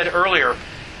 Like I said earlier,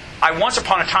 I once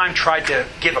upon a time tried to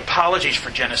give apologies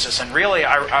for Genesis, and really,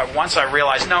 once I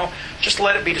realized, no, just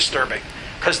let it be disturbing,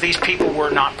 because these people were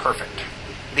not perfect.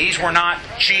 These were not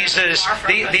Jesus.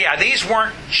 These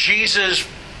weren't Jesus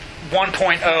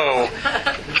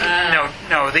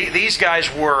 1.0. These guys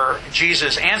were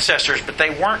Jesus' ancestors, but they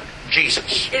weren't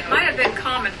Jesus. It might have been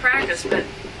common practice, but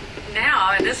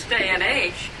now, in this day and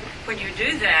age, when you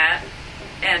do that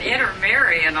and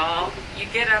intermarry and all, you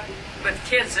get up with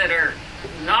kids that are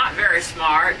not very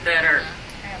smart, that are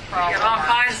you get all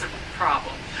kinds of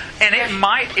problems. And it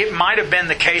might have been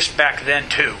the case back then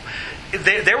too.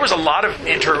 There was a lot of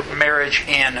intermarriage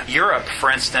in Europe,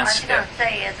 for instance. I was going to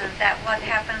say, isn't that what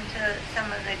happened to some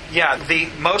of the... Yeah, the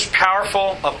most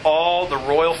powerful of all the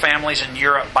royal families in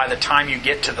Europe by the time you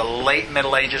get to the late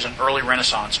Middle Ages and early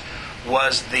Renaissance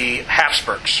was the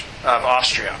Habsburgs of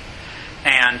Austria.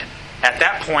 And at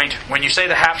that point, when you say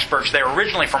the Habsburgs, they were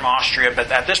originally from Austria,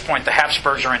 but at this point the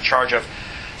Habsburgs are in charge of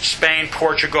Spain,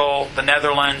 Portugal, the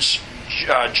Netherlands,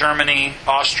 Germany,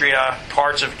 Austria,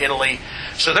 parts of Italy.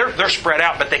 So they're spread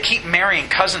out, but they keep marrying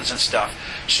cousins and stuff.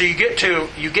 So you get to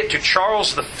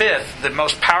Charles V, the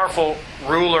most powerful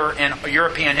ruler in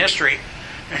European history,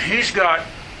 and he's got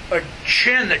a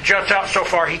chin that juts out so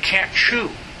far he can't chew.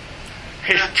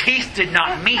 His teeth did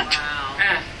not meet.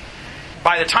 Wow.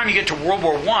 By the time you get to World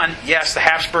War I, yes, the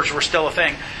Habsburgs were still a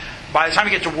thing. By the time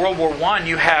you get to World War I,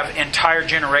 you have entire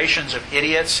generations of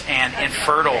idiots and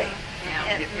infertile.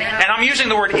 And I'm using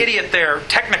the word idiot there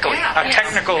technically,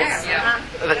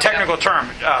 the technical term.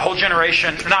 A whole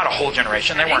generation, not a whole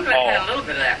generation, they weren't England all. had a little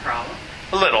bit of that problem.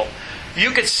 A little.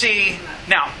 You could see,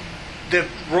 now, the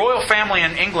royal family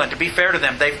in England, to be fair to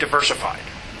them, they've diversified.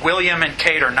 William and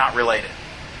Kate are not related.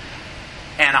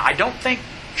 And I don't think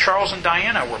Charles and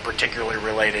Diana were particularly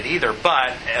related either,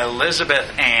 but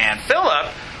Elizabeth and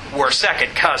Philip were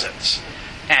second cousins.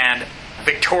 And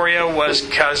Victoria was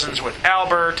cousins with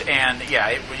Albert, and yeah,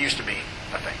 it used to be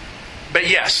a thing. But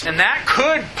yes, and that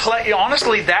could play,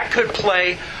 honestly, that could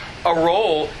play a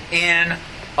role in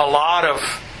a lot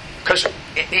of, because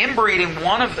inbreeding,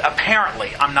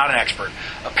 apparently, I'm not an expert,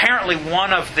 apparently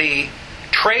one of the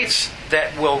traits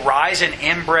that will rise in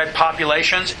inbred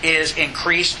populations is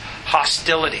increased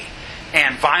hostility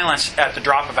and violence at the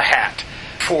drop of a hat.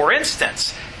 For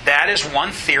instance, that is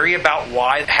one theory about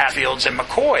why Hatfields and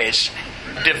McCoys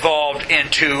devolved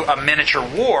into a miniature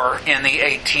war in the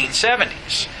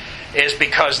 1870s, is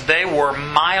because they were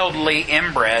mildly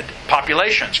inbred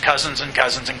populations, cousins and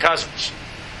cousins and cousins.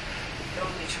 The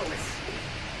only choice.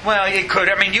 Well, it could.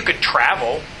 I mean, you could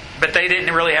travel, but they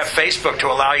didn't really have Facebook to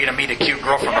allow you to meet a cute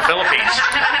girl from the Philippines.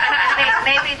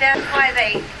 Maybe that's why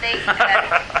they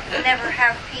never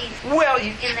have peace Well,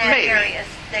 in that area.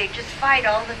 They just fight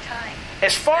all the time.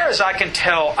 As far as I can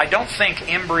tell, I don't think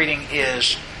inbreeding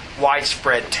is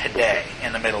widespread today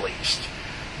in the Middle East.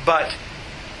 But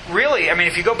really, I mean,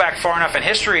 if you go back far enough in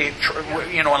history,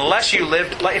 unless you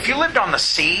lived, if you lived on the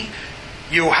sea,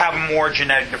 you have more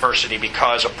genetic diversity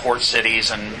because of port cities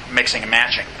and mixing and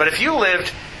matching. But if you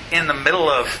lived in the middle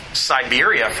of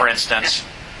Siberia, for instance,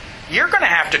 you're going to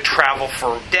have to travel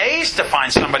for days to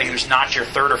find somebody who's not your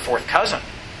third or fourth cousin.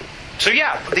 So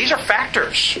yeah, these are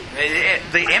factors.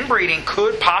 The inbreeding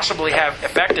could possibly have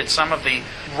affected some of the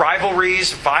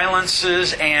rivalries,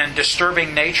 violences, and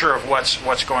disturbing nature of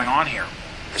what's going on here.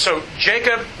 So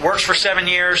Jacob works for 7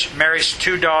 years, marries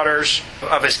 2 daughters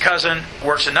of his cousin,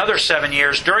 works another 7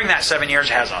 years. During that 7 years,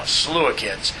 has a slew of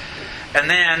kids. And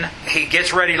then he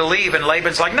gets ready to leave, and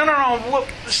Laban's like, no, we'll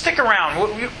stick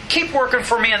around. You keep working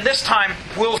for me, and this time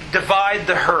we'll divide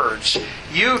the herds.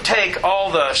 You take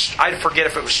all the, I forget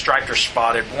if it was striped or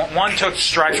spotted. One took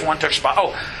stripes, one took spotted.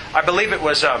 Oh, I believe it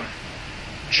was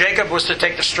Jacob was to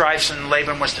take the stripes, and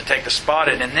Laban was to take the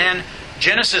spotted. And then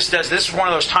Genesis does, this is one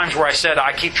of those times where I said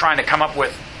I keep trying to come up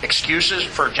with excuses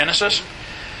for Genesis.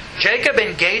 Jacob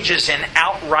engages in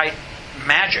outright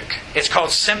magic. It's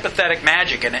called sympathetic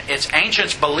magic, and it's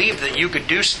ancients believed that you could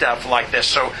do stuff like this.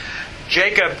 So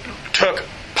Jacob took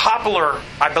poplar,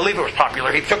 I believe it was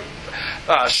popular, he took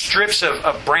strips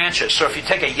of branches. So if you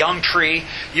take a young tree,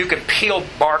 you can peel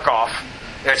bark off.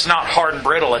 It's not hard and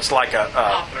brittle, it's like a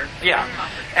poplar. Yeah.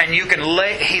 And you can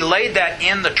he laid that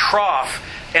in the trough,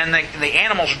 and the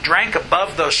animals drank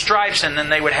above those stripes, and then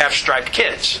they would have striped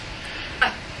kids.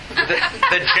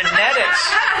 The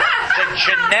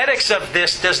genetics of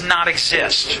this does not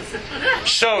exist.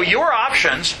 So your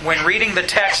options when reading the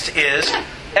text is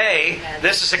A,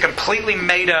 this is a completely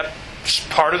made up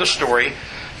part of the story.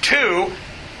 2,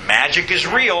 magic is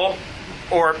real.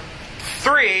 Or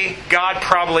 3, God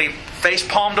probably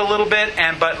face-palmed a little bit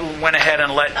but went ahead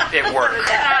and let it work.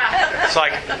 It's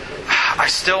like, I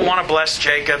still want to bless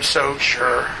Jacob, so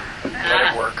sure,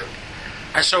 let it work.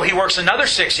 And so he works another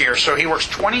 6 years. So he works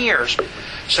 20 years.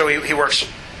 So he works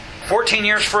 14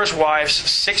 years for his wives,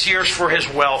 6 years for his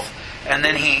wealth, and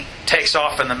then he takes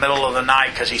off in the middle of the night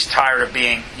because he's tired of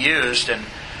being used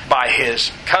by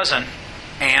his cousin.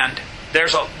 And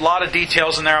there's a lot of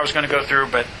details in there I was going to go through,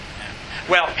 but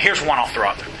well, here's one I'll throw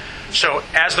out there. So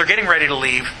as they're getting ready to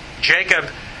leave, Jacob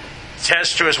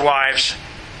says to his wives,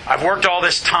 I've worked all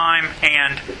this time,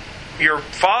 and your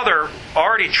father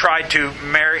already tried to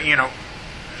marry, and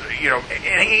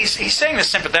he's saying this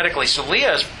sympathetically. So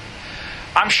Leah's,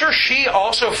 I'm sure she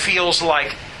also feels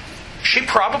like she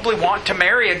probably want to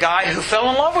marry a guy who fell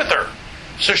in love with her.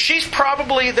 So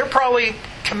they're probably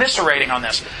commiserating on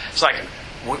this. It's like,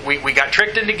 we got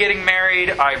tricked into getting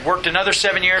married. I worked another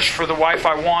 7 years for the wife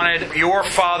I wanted. Your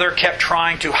father kept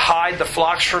trying to hide the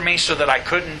flocks from me so that I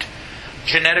couldn't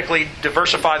genetically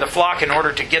diversify the flock in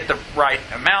order to get the right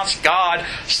amounts. God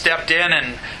stepped in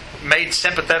and made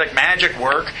sympathetic magic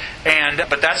work,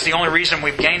 but that's the only reason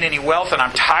we've gained any wealth, and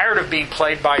I'm tired of being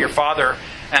played by your father.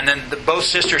 And then both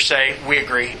sisters say, we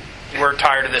agree. We're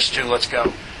tired of this too. Let's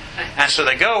go. And so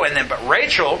they go, but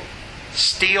Rachel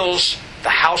steals the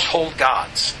household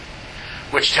gods.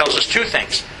 which tells us two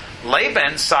things.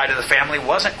 Laban's side of the family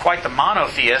wasn't quite the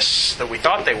monotheists that we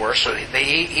thought they were, so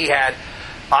he had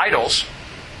idols.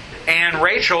 And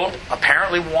Rachel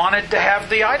apparently wanted to have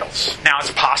the idols. Now,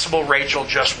 it's possible Rachel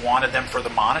just wanted them for the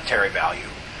monetary value.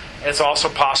 It's also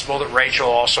possible that Rachel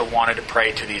also wanted to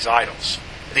pray to these idols.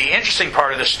 The interesting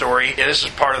part of this story, this is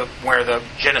part of where the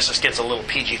Genesis gets a little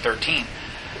PG-13.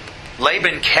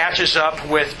 Laban catches up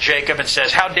with Jacob and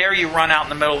says, "How dare you run out in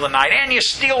the middle of the night and you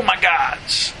steal my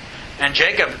gods?" And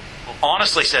Jacob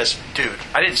honestly says, "Dude,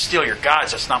 I didn't steal your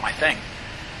gods. That's not my thing."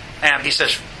 And he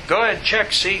says, "Go ahead,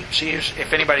 check, see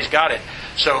if anybody's got it."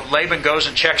 So Laban goes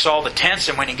and checks all the tents,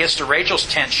 and when he gets to Rachel's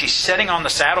tent, she's sitting on the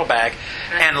saddlebag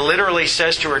and literally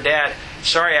says to her dad,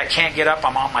 "Sorry, I can't get up.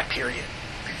 I'm on my period."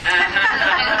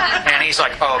 And he's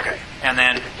like, "Oh, okay." And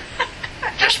then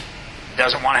just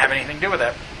doesn't want to have anything to do with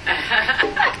that.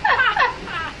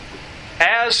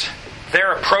 As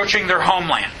they're approaching their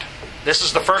homeland, this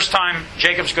is the first time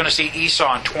Jacob's going to see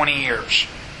Esau in 20 years.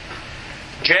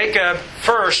 Jacob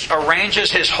first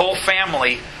arranges his whole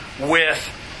family with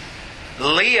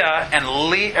Bilhah,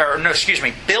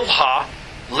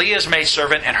 Leah's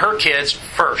maidservant, and her kids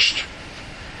first.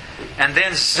 And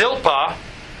then Zilpah,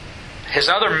 his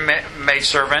other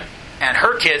maidservant, and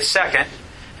her kids second.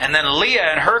 And then Leah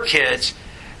and her kids.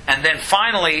 And then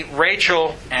finally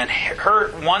Rachel and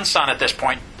her one son at this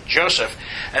point, Joseph.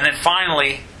 And then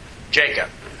finally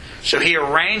Jacob. So he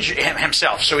arranges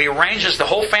himself. So he arranges the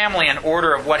whole family in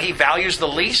order of what he values the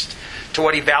least to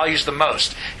what he values the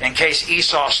most, in case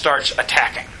Esau starts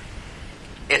attacking.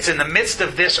 It's in the midst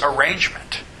of this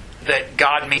arrangement that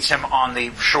God meets him on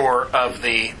the shore of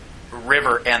the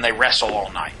river, and they wrestle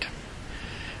all night.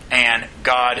 And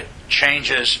God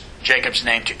changes Jacob's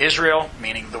name to Israel,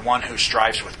 meaning the one who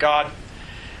strives with God.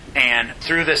 And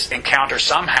through this encounter,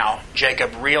 somehow,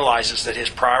 Jacob realizes that his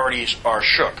priorities are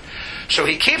shook. So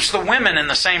he keeps the women in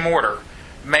the same order.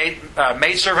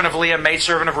 Maidservant of Leah,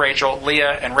 maidservant of Rachel,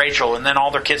 Leah and Rachel, and then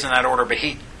all their kids in that order, but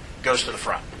he goes to the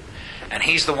front. And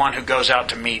he's the one who goes out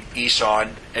to meet Esau.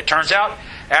 And it turns out,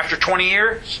 after 20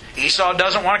 years, Esau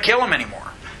doesn't want to kill him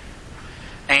anymore.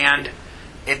 And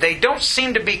they don't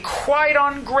seem to be quite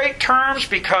on great terms,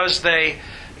 because they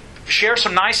share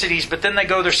some niceties, but then they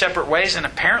go their separate ways and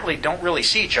apparently don't really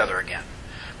see each other again.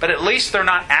 But at least they're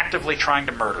not actively trying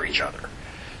to murder each other.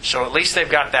 So at least they've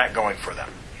got that going for them.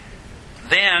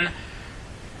 Then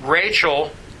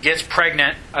Rachel gets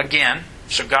pregnant again.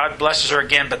 So God blesses her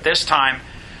again, but this time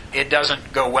it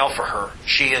doesn't go well for her.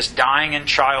 She is dying in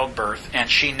childbirth, and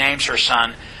she names her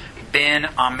son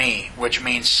Ben-Ami, which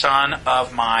means son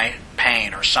of my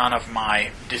pain, or son of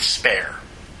my despair.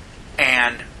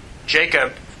 And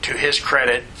Jacob, to his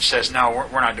credit, says, "No,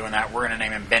 we're not doing that. We're going to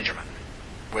name him Benjamin,"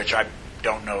 which I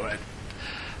don't know,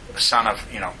 a son of,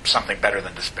 something better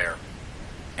than despair.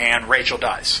 And Rachel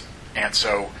dies. And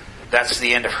so that's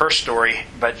the end of her story.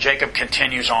 But Jacob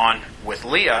continues on with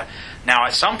Leah. Now,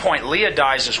 at some point, Leah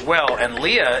dies as well, and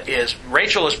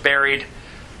Rachel is buried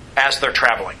as they're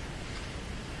traveling.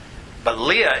 But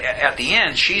Leah, at the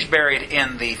end, she's buried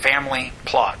in the family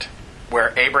plot,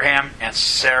 where Abraham and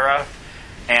Sarah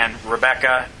and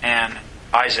Rebecca and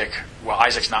Isaac, well,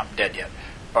 Isaac's not dead yet,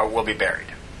 will be buried.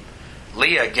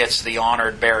 Leah gets the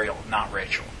honored burial, not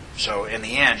Rachel. So in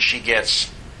the end, she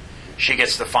gets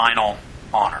the final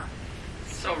honor.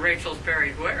 So Rachel's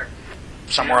buried where?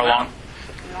 Somewhere along.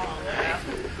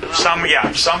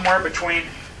 Somewhere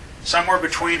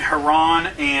between Haran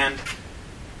and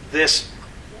this.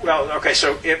 Well, okay,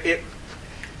 so the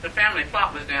family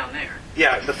plot was down there.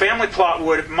 Yeah, the family plot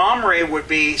Mamre would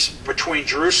be between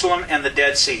Jerusalem and the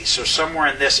Dead Sea. So somewhere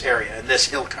in this area, in this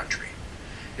hill country,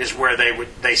 is where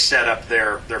they set up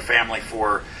their family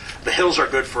for. The hills are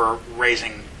good for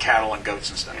raising cattle and goats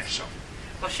and stuff. So.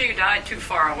 Well, she died too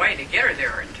far away to get her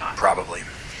there in time. Probably.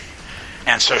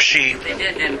 And so she. They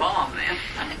didn't embalm them.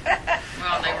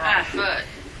 Well, they were on foot.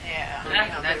 Yeah.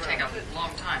 That'd take a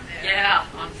long time. Yeah.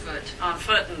 On foot. On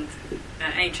foot and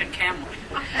an ancient camel.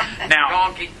 Now,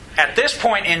 donkey. At this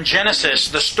point in Genesis,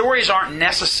 the stories aren't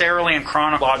necessarily in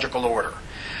chronological order.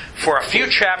 For a few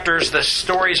chapters, the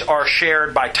stories are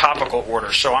shared by topical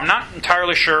order. So I'm not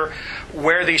entirely sure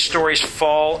where these stories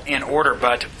fall in order.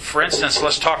 But, for instance,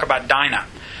 let's talk about Dinah.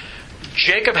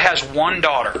 Jacob has one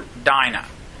daughter, Dinah.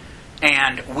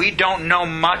 And we don't know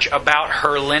much about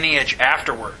her lineage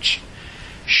afterwards.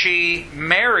 She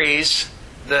marries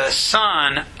the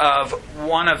son of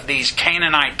one of these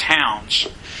Canaanite towns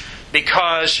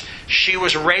because she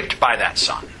was raped by that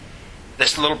son.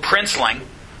 This little princeling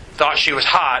thought she was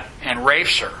hot and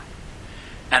rapes her.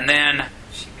 And then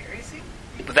She marries him?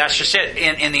 But that's just it.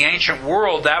 In the ancient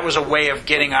world, that was a way of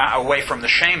getting away from the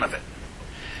shame of it.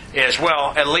 is,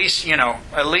 well, at least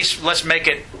let's make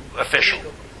it official.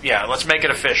 Yeah, let's make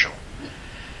it official.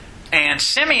 And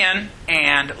Simeon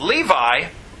and Levi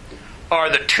are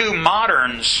the two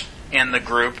moderns in the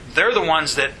group. They're the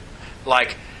ones that,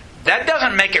 that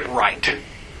doesn't make it right.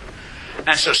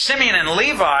 And so Simeon and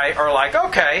Levi are like,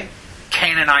 okay,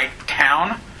 Canaanite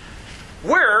town,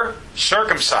 we're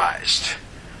circumcised.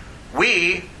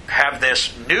 We have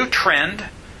this new trend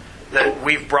that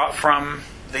we've brought from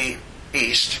the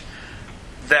East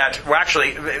that, well,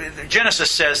 actually,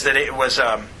 Genesis says that it was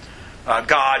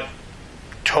God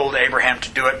told Abraham to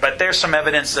do it, but there's some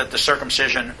evidence that the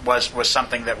circumcision was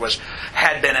something that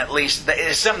had been at least,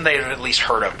 it's something they've at least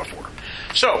heard of before.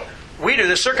 So we do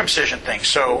the circumcision thing.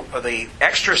 So the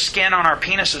extra skin on our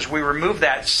penises, we remove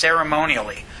that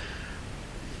ceremonially.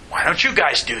 Why don't you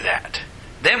guys do that?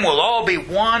 Then we'll all be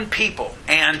one people.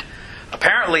 And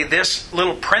apparently this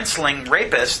little princeling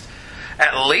rapist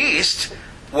at least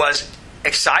was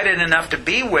excited enough to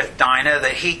be with Dinah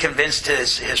that he convinced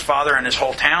his father and his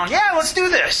whole town, yeah, let's do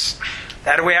this.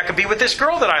 That way I could be with this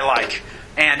girl that I like.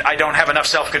 And I don't have enough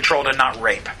self-control to not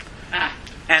rape.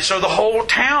 And so the whole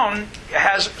town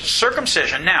has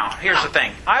circumcision. Now, here's the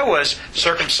thing. I was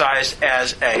circumcised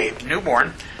as a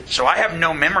newborn, so I have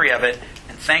no memory of it.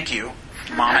 And thank you,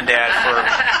 Mom and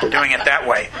Dad, for doing it that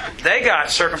way. They got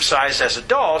circumcised as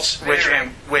adults,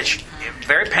 which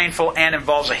very painful and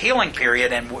involves a healing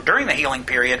period. And during the healing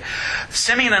period,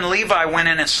 Simeon and Levi went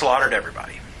in and slaughtered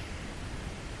everybody.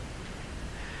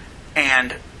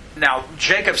 And now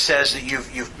Jacob says that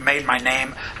you've made my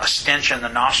name a stench in the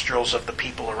nostrils of the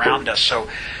people around us. So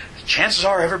chances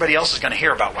are everybody else is going to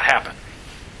hear about what happened.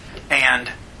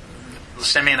 And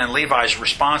Simeon and Levi's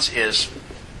response is,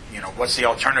 what's the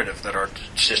alternative? That our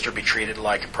sister be treated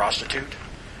like a prostitute?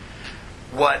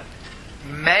 What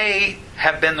may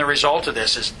have been the result of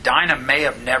this is Dinah may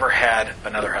have never had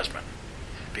another husband,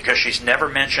 because she's never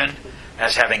mentioned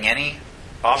as having any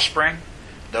offspring.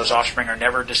 Those offspring are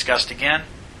never discussed again.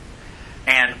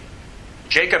 And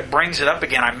Jacob brings it up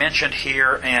again. I mentioned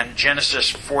here in Genesis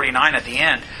 49 at the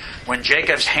end, when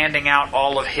Jacob's handing out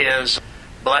all of his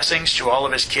blessings to all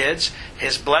of his kids,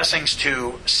 his blessings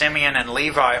to Simeon and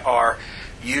Levi are,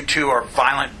 you two are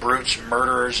violent brutes,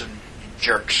 murderers, and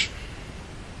jerks.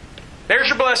 There's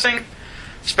your blessing,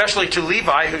 especially to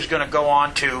Levi, who's going to go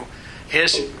on to,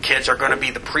 his kids are going to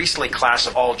be the priestly class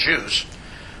of all Jews.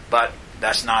 But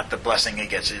that's not the blessing he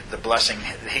gets. The blessing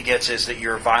he gets is that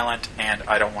you're violent and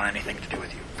I don't want anything to do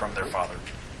with you, from their father.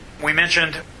 We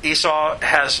mentioned Esau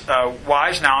has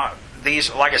wives. Now,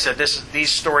 these, like I said, these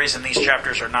stories in these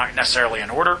chapters are not necessarily in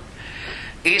order.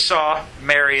 Esau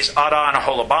marries Adah and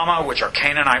Aholibamah, which are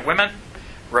Canaanite women.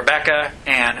 Rebekah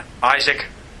and Isaac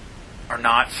are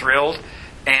not thrilled.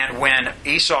 And when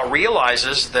Esau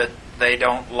realizes that they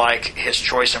don't like his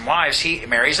choice in wives, he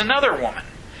marries another woman,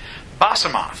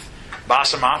 Basemath.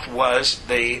 Basemath was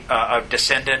a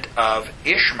descendant of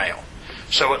Ishmael.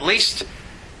 So at least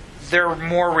they're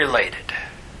more related,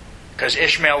 because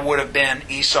Ishmael would have been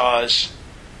Esau's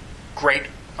great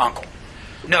uncle.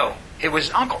 No, it was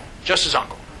uncle, just his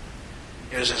uncle.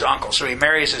 It was his uncle. So he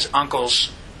marries his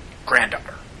uncle's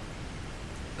granddaughter.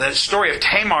 The story of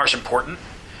Tamar is important.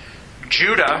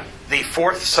 Judah, the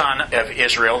fourth son of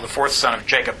Israel, the fourth son of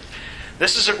Jacob.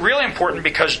 This is really important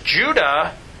because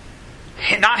Judah,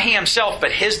 not he himself,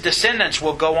 but his descendants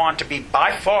will go on to be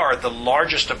by far the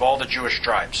largest of all the Jewish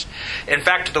tribes. In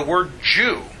fact, the word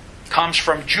Jew comes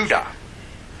from Judah.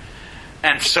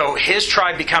 And so his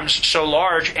tribe becomes so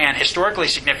large and historically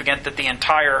significant that the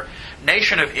entire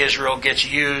nation of Israel gets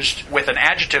used with an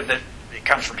adjective that it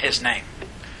comes from his name.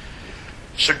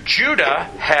 So Judah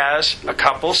has a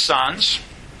couple sons,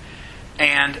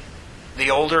 and the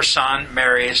older son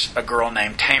marries a girl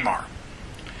named Tamar.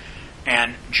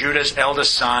 And Judah's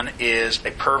eldest son is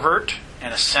a pervert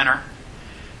and a sinner,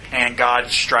 and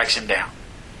God strikes him down.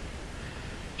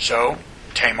 So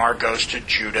Tamar goes to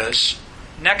Judah's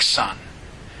next son.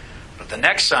 But the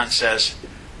next son says,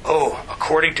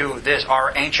 according to this,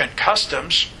 our ancient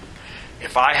customs,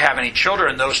 if I have any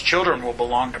children, those children will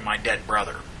belong to my dead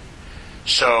brother.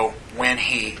 So when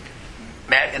he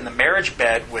met in the marriage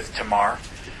bed with Tamar,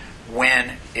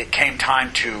 when it came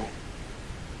time to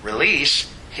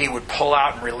release, he would pull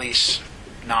out and release.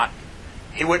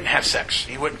 He wouldn't have sex.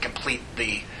 He wouldn't complete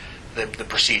the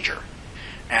procedure.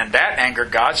 And that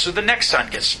angered God, so the next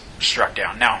son gets struck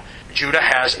down. Now, Judah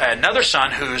has another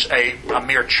son who's a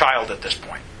mere child at this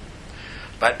point.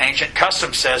 But ancient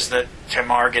custom says that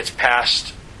Tamar gets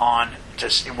passed on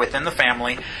within the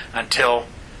family until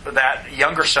that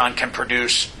younger son can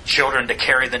produce children to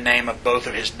carry the name of both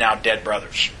of his now dead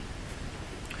brothers.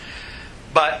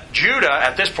 But Judah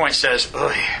at this point says,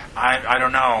 I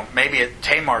don't know, maybe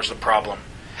Tamar's the problem.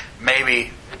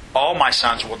 Maybe all my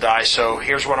sons will die, so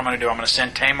here's what I'm going to do. I'm going to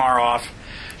send Tamar off.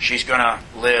 She's going to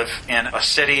live in a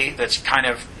city that's kind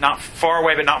of not far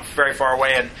away, but not very far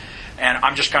away, and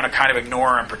I'm just going to kind of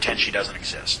ignore her and pretend she doesn't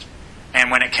exist.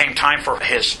 And when it came time for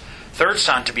his third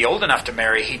son to be old enough to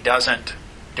marry, he doesn't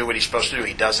do what he's supposed to do.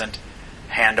 He doesn't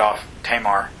hand off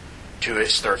Tamar to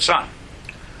his third son.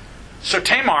 So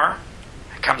Tamar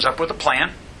comes up with a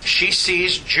plan. She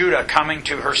sees Judah coming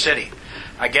to her city.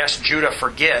 I guess Judah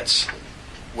forgets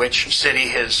which city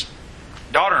his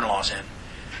daughter-in-law's in.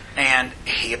 And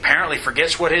he apparently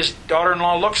forgets what his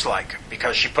daughter-in-law looks like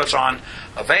because she puts on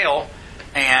a veil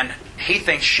and he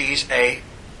thinks she's a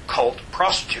cult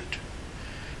prostitute.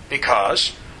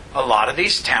 Because a lot of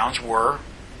these towns were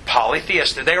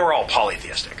polytheistic. They were all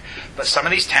polytheistic. But some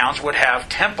of these towns would have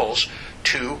temples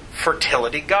to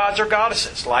fertility gods or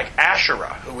goddesses, like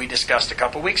Asherah, who we discussed a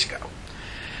couple weeks ago.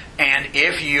 And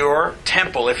if your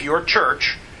temple, if your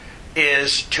church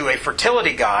is to a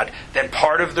fertility god, then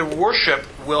part of the worship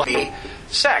will be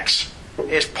sex,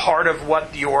 is part of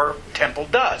what your temple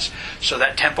does. So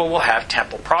that temple will have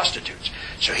temple prostitutes.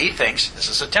 So he thinks this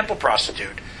is a temple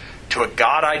prostitute to a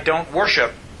god I don't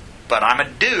worship, but I'm a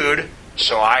dude,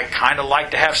 so I kind of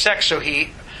like to have sex. So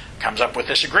he comes up with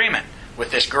this agreement with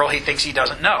this girl he thinks he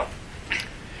doesn't know.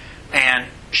 And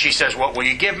she says, what will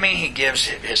you give me? He gives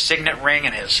his signet ring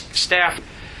and his staff,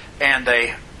 and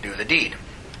they do the deed.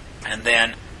 And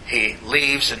then he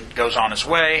leaves and goes on his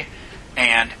way,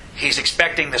 and he's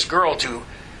expecting this girl to,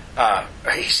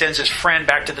 he sends his friend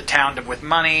back to the town with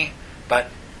money, but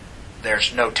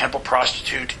there's no temple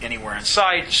prostitute anywhere in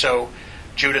sight, so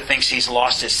Judah thinks he's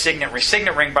lost his signet ring.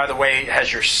 Signet ring, by the way,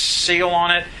 has your seal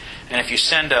on it, and if you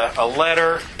send a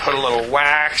letter, put a little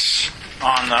wax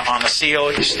on the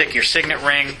seal, you stick your signet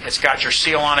ring, it's got your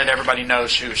seal on it, everybody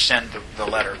knows who sent the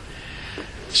letter.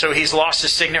 So he's lost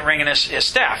his signet ring and his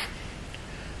staff.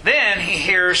 Then he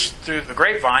hears through the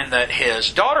grapevine that his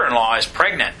daughter-in-law is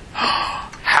pregnant.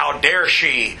 How dare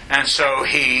she? And so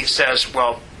he says,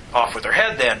 well, off with her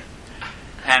head then.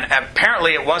 And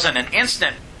apparently it wasn't an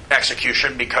instant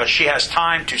execution because she has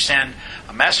time to send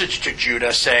a message to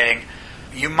Judah saying,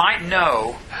 you might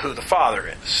know who the father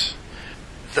is.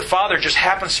 The father just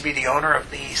happens to be the owner of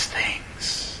these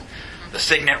things, the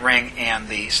signet ring and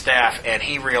the staff, and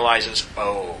he realizes,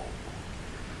 oh,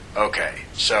 okay.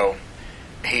 So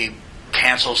he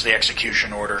cancels the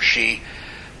execution order. She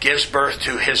gives birth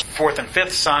to his fourth and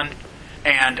fifth son,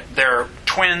 and they're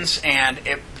twins, and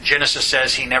Genesis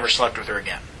says he never slept with her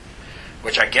again,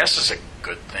 which I guess is a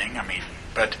good thing. I mean,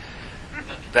 but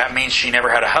that means she never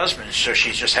had a husband, so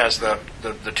she just has the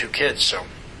two kids. So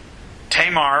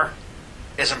Tamar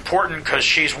is important because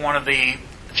she's one of the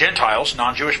Gentiles,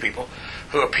 non-Jewish people,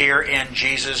 who appear in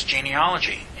Jesus'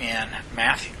 genealogy in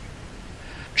Matthew.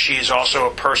 She is also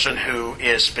a person who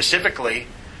is specifically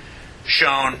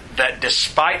shown that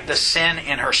despite the sin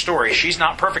in her story, she's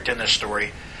not perfect in this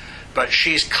story, but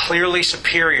she's clearly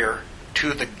superior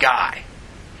to the guy.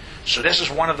 So this is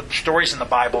one of the stories in the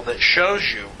Bible that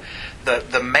shows you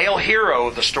the male hero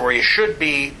of the story should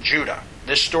be Judah.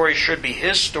 This story should be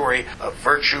his story of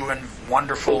virtue and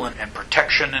wonderful and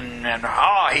protection and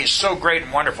he's so great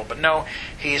and wonderful. But no,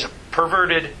 he's a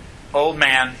perverted old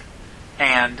man,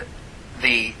 and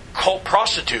the cult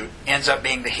prostitute ends up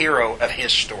being the hero of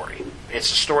his story.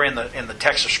 It's a story in the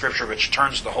text of Scripture which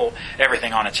turns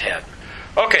everything on its head.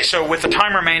 Okay, so with the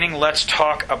time remaining, let's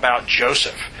talk about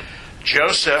Joseph.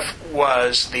 Joseph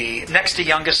was the next to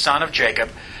youngest son of Jacob.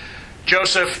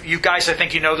 Joseph, you guys, I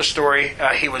think you know the story.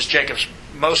 He was Jacob's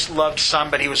most loved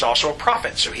son, but he was also a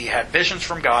prophet. So he had visions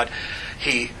from God.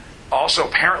 He also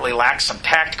apparently lacked some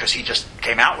tact because he just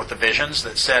came out with the visions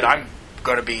that said,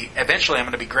 eventually I'm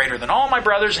going to be greater than all my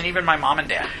brothers and even my mom and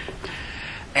dad.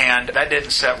 And that didn't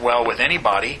set well with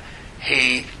anybody.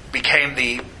 He became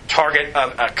the target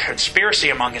of a conspiracy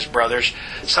among his brothers.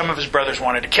 Some of his brothers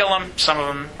wanted to kill him. Some of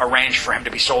them arranged for him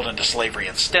to be sold into slavery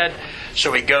instead.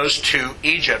 So he goes to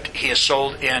Egypt. He is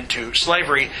sold into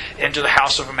slavery into the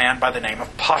house of a man by the name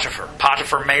of Potiphar.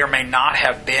 Potiphar may or may not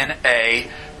have been a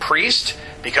priest,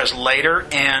 because later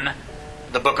in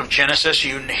the book of Genesis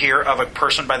you hear of a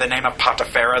person by the name of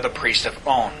Potipharah, the priest of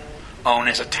On. On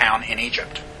is a town in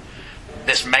Egypt.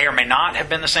 This may or may not have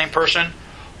been the same person,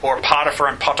 or Potiphar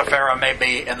and Potipharah may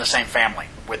be in the same family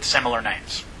with similar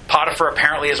names. Potiphar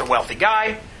apparently is a wealthy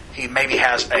guy. He maybe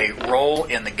has a role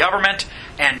in the government,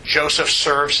 and Joseph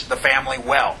serves the family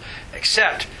well.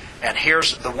 Except, and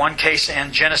here's the one case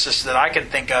in Genesis that I can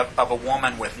think of a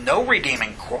woman with no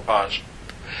redeeming,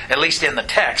 at least in the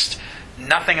text,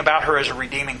 nothing about her is a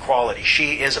redeeming quality.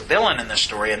 She is a villain in this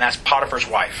story, and that's Potiphar's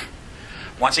wife.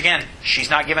 Once again, she's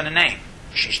not given a name.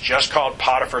 She's just called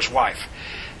Potiphar's wife.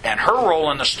 And her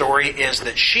role in the story is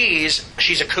that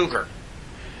she's a cougar.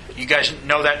 You guys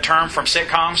know that term from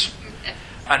sitcoms?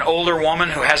 An older woman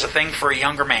who has a thing for a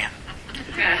younger man.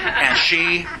 And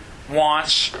she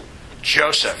wants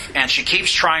Joseph. And she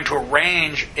keeps trying to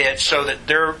arrange it so that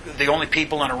they're the only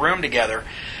people in a room together.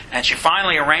 And she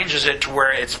finally arranges it to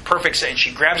where it's perfect. And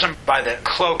she grabs him by the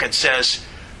cloak and says,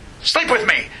 "Sleep with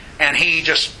me." And he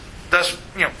just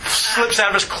slips out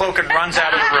of his cloak and runs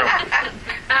out of the room.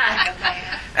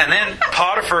 And then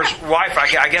Potiphar's wife,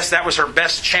 I guess that was her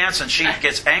best chance, and she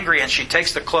gets angry and she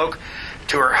takes the cloak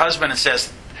to her husband and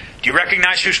says, "Do you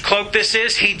recognize whose cloak this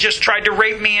is? He just tried to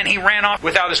rape me and he ran off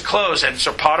without his clothes." And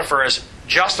so Potiphar is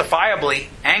justifiably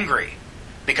angry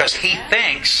because he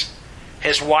thinks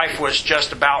his wife was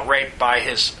just about raped by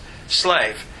his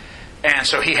slave. And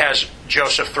so he has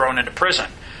Joseph thrown into prison.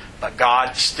 But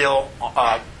God still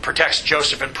protects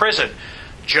Joseph in prison.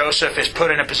 Joseph is put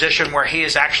in a position where he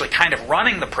is actually kind of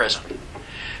running the prison.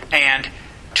 And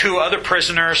two other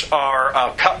prisoners are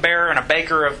a cupbearer and a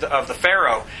baker of the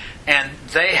Pharaoh. And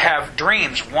they have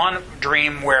dreams. One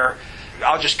dream where,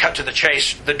 I'll just cut to the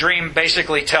chase. The dream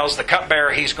basically tells the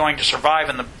cupbearer he's going to survive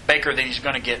and the baker that he's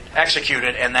going to get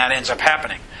executed, and that ends up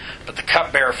happening. But the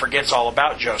cupbearer forgets all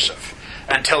about Joseph.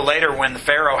 Until later when the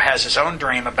Pharaoh has his own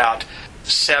dream about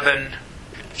 7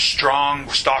 strong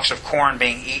stalks of corn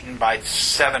being eaten by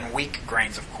 7 weak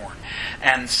grains of corn,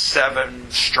 and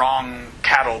 7 strong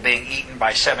cattle being eaten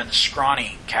by 7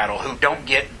 scrawny cattle who don't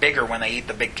get bigger when they eat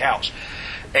the big cows.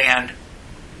 And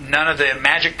none of the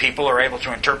magic people are able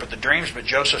to interpret the dreams, but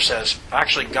Joseph says,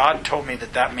 actually God told me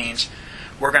that means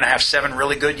we're going to have 7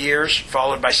 really good years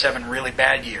followed by 7 really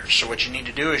bad years. So what you need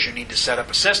to do is you need to set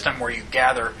up a system where you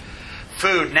gather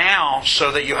food now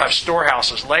so that you have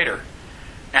storehouses later.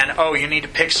 And, you need to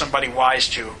pick somebody wise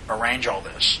to arrange all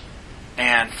this.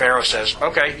 And Pharaoh says,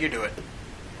 okay, you do it.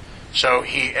 So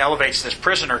he elevates this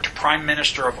prisoner to prime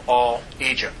minister of all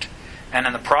Egypt. And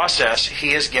in the process,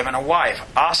 he is given a wife,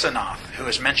 Asenath, who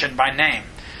is mentioned by name.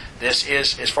 This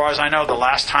is, as far as I know, the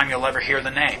last time you'll ever hear the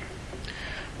name.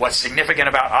 What's significant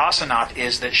about Asenath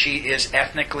is that she is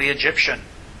ethnically Egyptian.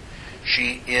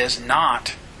 She is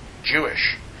not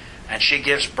Jewish. And she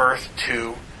gives birth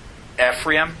to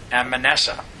Ephraim and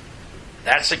Manasseh.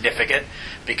 That's significant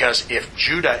because if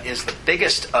Judah is the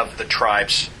biggest of the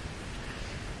tribes,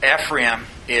 Ephraim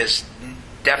is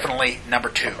definitely number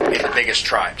 2 in the biggest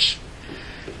tribes.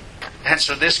 And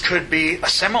so this could be a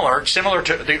similar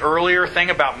to the earlier thing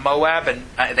about Moab and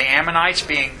the Ammonites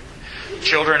being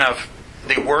children of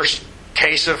the worst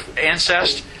case of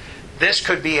incest. This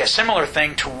could be a similar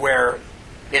thing to where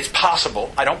it's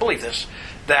possible, I don't believe this,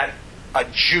 that a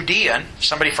Judean,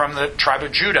 somebody from the tribe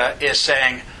of Judah, is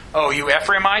saying, "Oh, you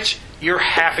Ephraimites, you're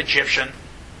half Egyptian,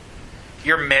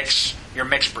 you're mixed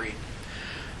breed."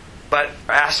 But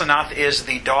Asenath is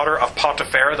the daughter of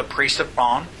Potiphar, the priest of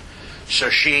On, so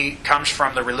she comes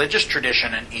from the religious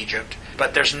tradition in Egypt.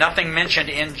 But there's nothing mentioned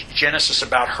in Genesis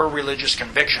about her religious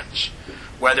convictions,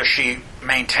 whether she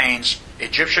maintains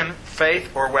Egyptian faith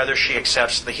or whether she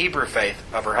accepts the Hebrew faith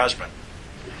of her husband.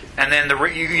 And then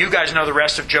you guys know the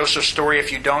rest of Joseph's story.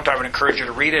 If you don't, I would encourage you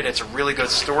to read it. It's a really good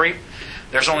story.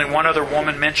 There's only one other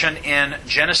woman mentioned in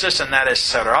Genesis, and that is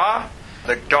Sarah,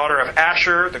 the daughter of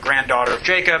Asher, the granddaughter of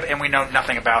Jacob, and we know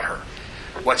nothing about her.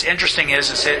 What's interesting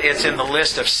is it's in the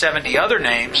list of 70 other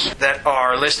names that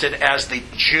are listed as the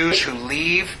Jews who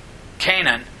leave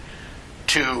Canaan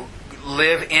to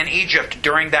live in Egypt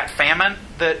during that famine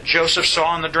that Joseph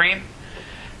saw in the dream,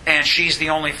 and she's the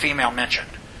only female mentioned.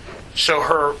 So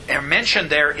her mention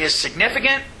there is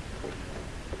significant,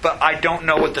 but I don't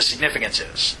know what the significance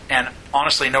is. And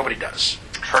honestly, nobody does.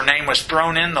 Her name was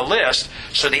thrown in the list,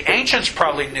 so the ancients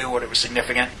probably knew what it was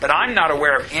significant, but I'm not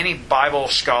aware of any Bible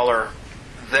scholar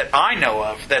that I know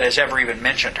of that has ever even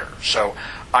mentioned her. So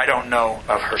I don't know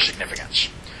of her significance.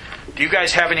 Do you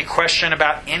guys have any question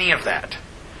about any of that?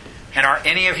 And are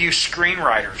any of you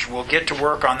screenwriters will get to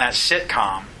work on that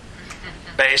sitcom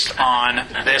based on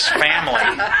this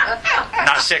family?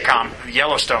 Not sitcom,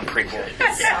 Yellowstone prequel.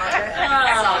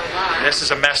 This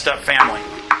is a messed up family.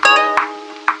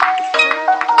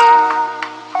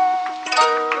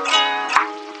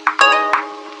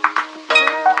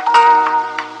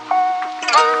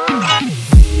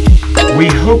 We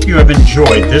hope you have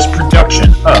enjoyed this production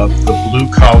of The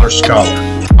Blue Collar Scholar.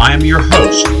 I am your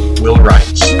host, Will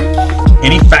Wrights.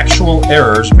 Any factual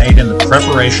errors made in the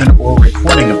preparation or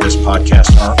recording of this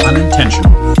podcast are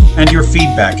unintentional, and your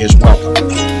feedback is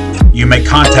welcome. You may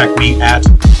contact me at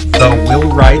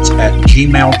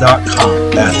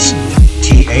thewillwrights@gmail.com. That's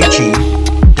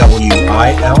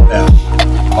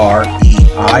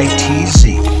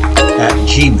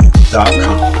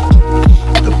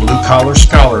THEWILLREITZ@gmail.com. The Blue Collar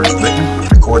Scholar is written,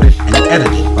 recorded, and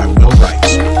edited by Will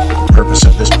Wrights. The purpose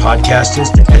of this podcast is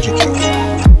to educate.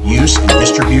 Use and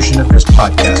distribution of this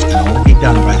podcast can only be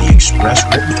done by the express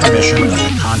written permission of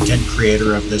the content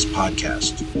creator of this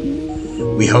podcast.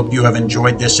 We hope you have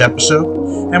enjoyed this episode,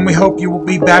 and we hope you will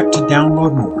be back to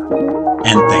download more.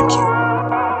 And thank you.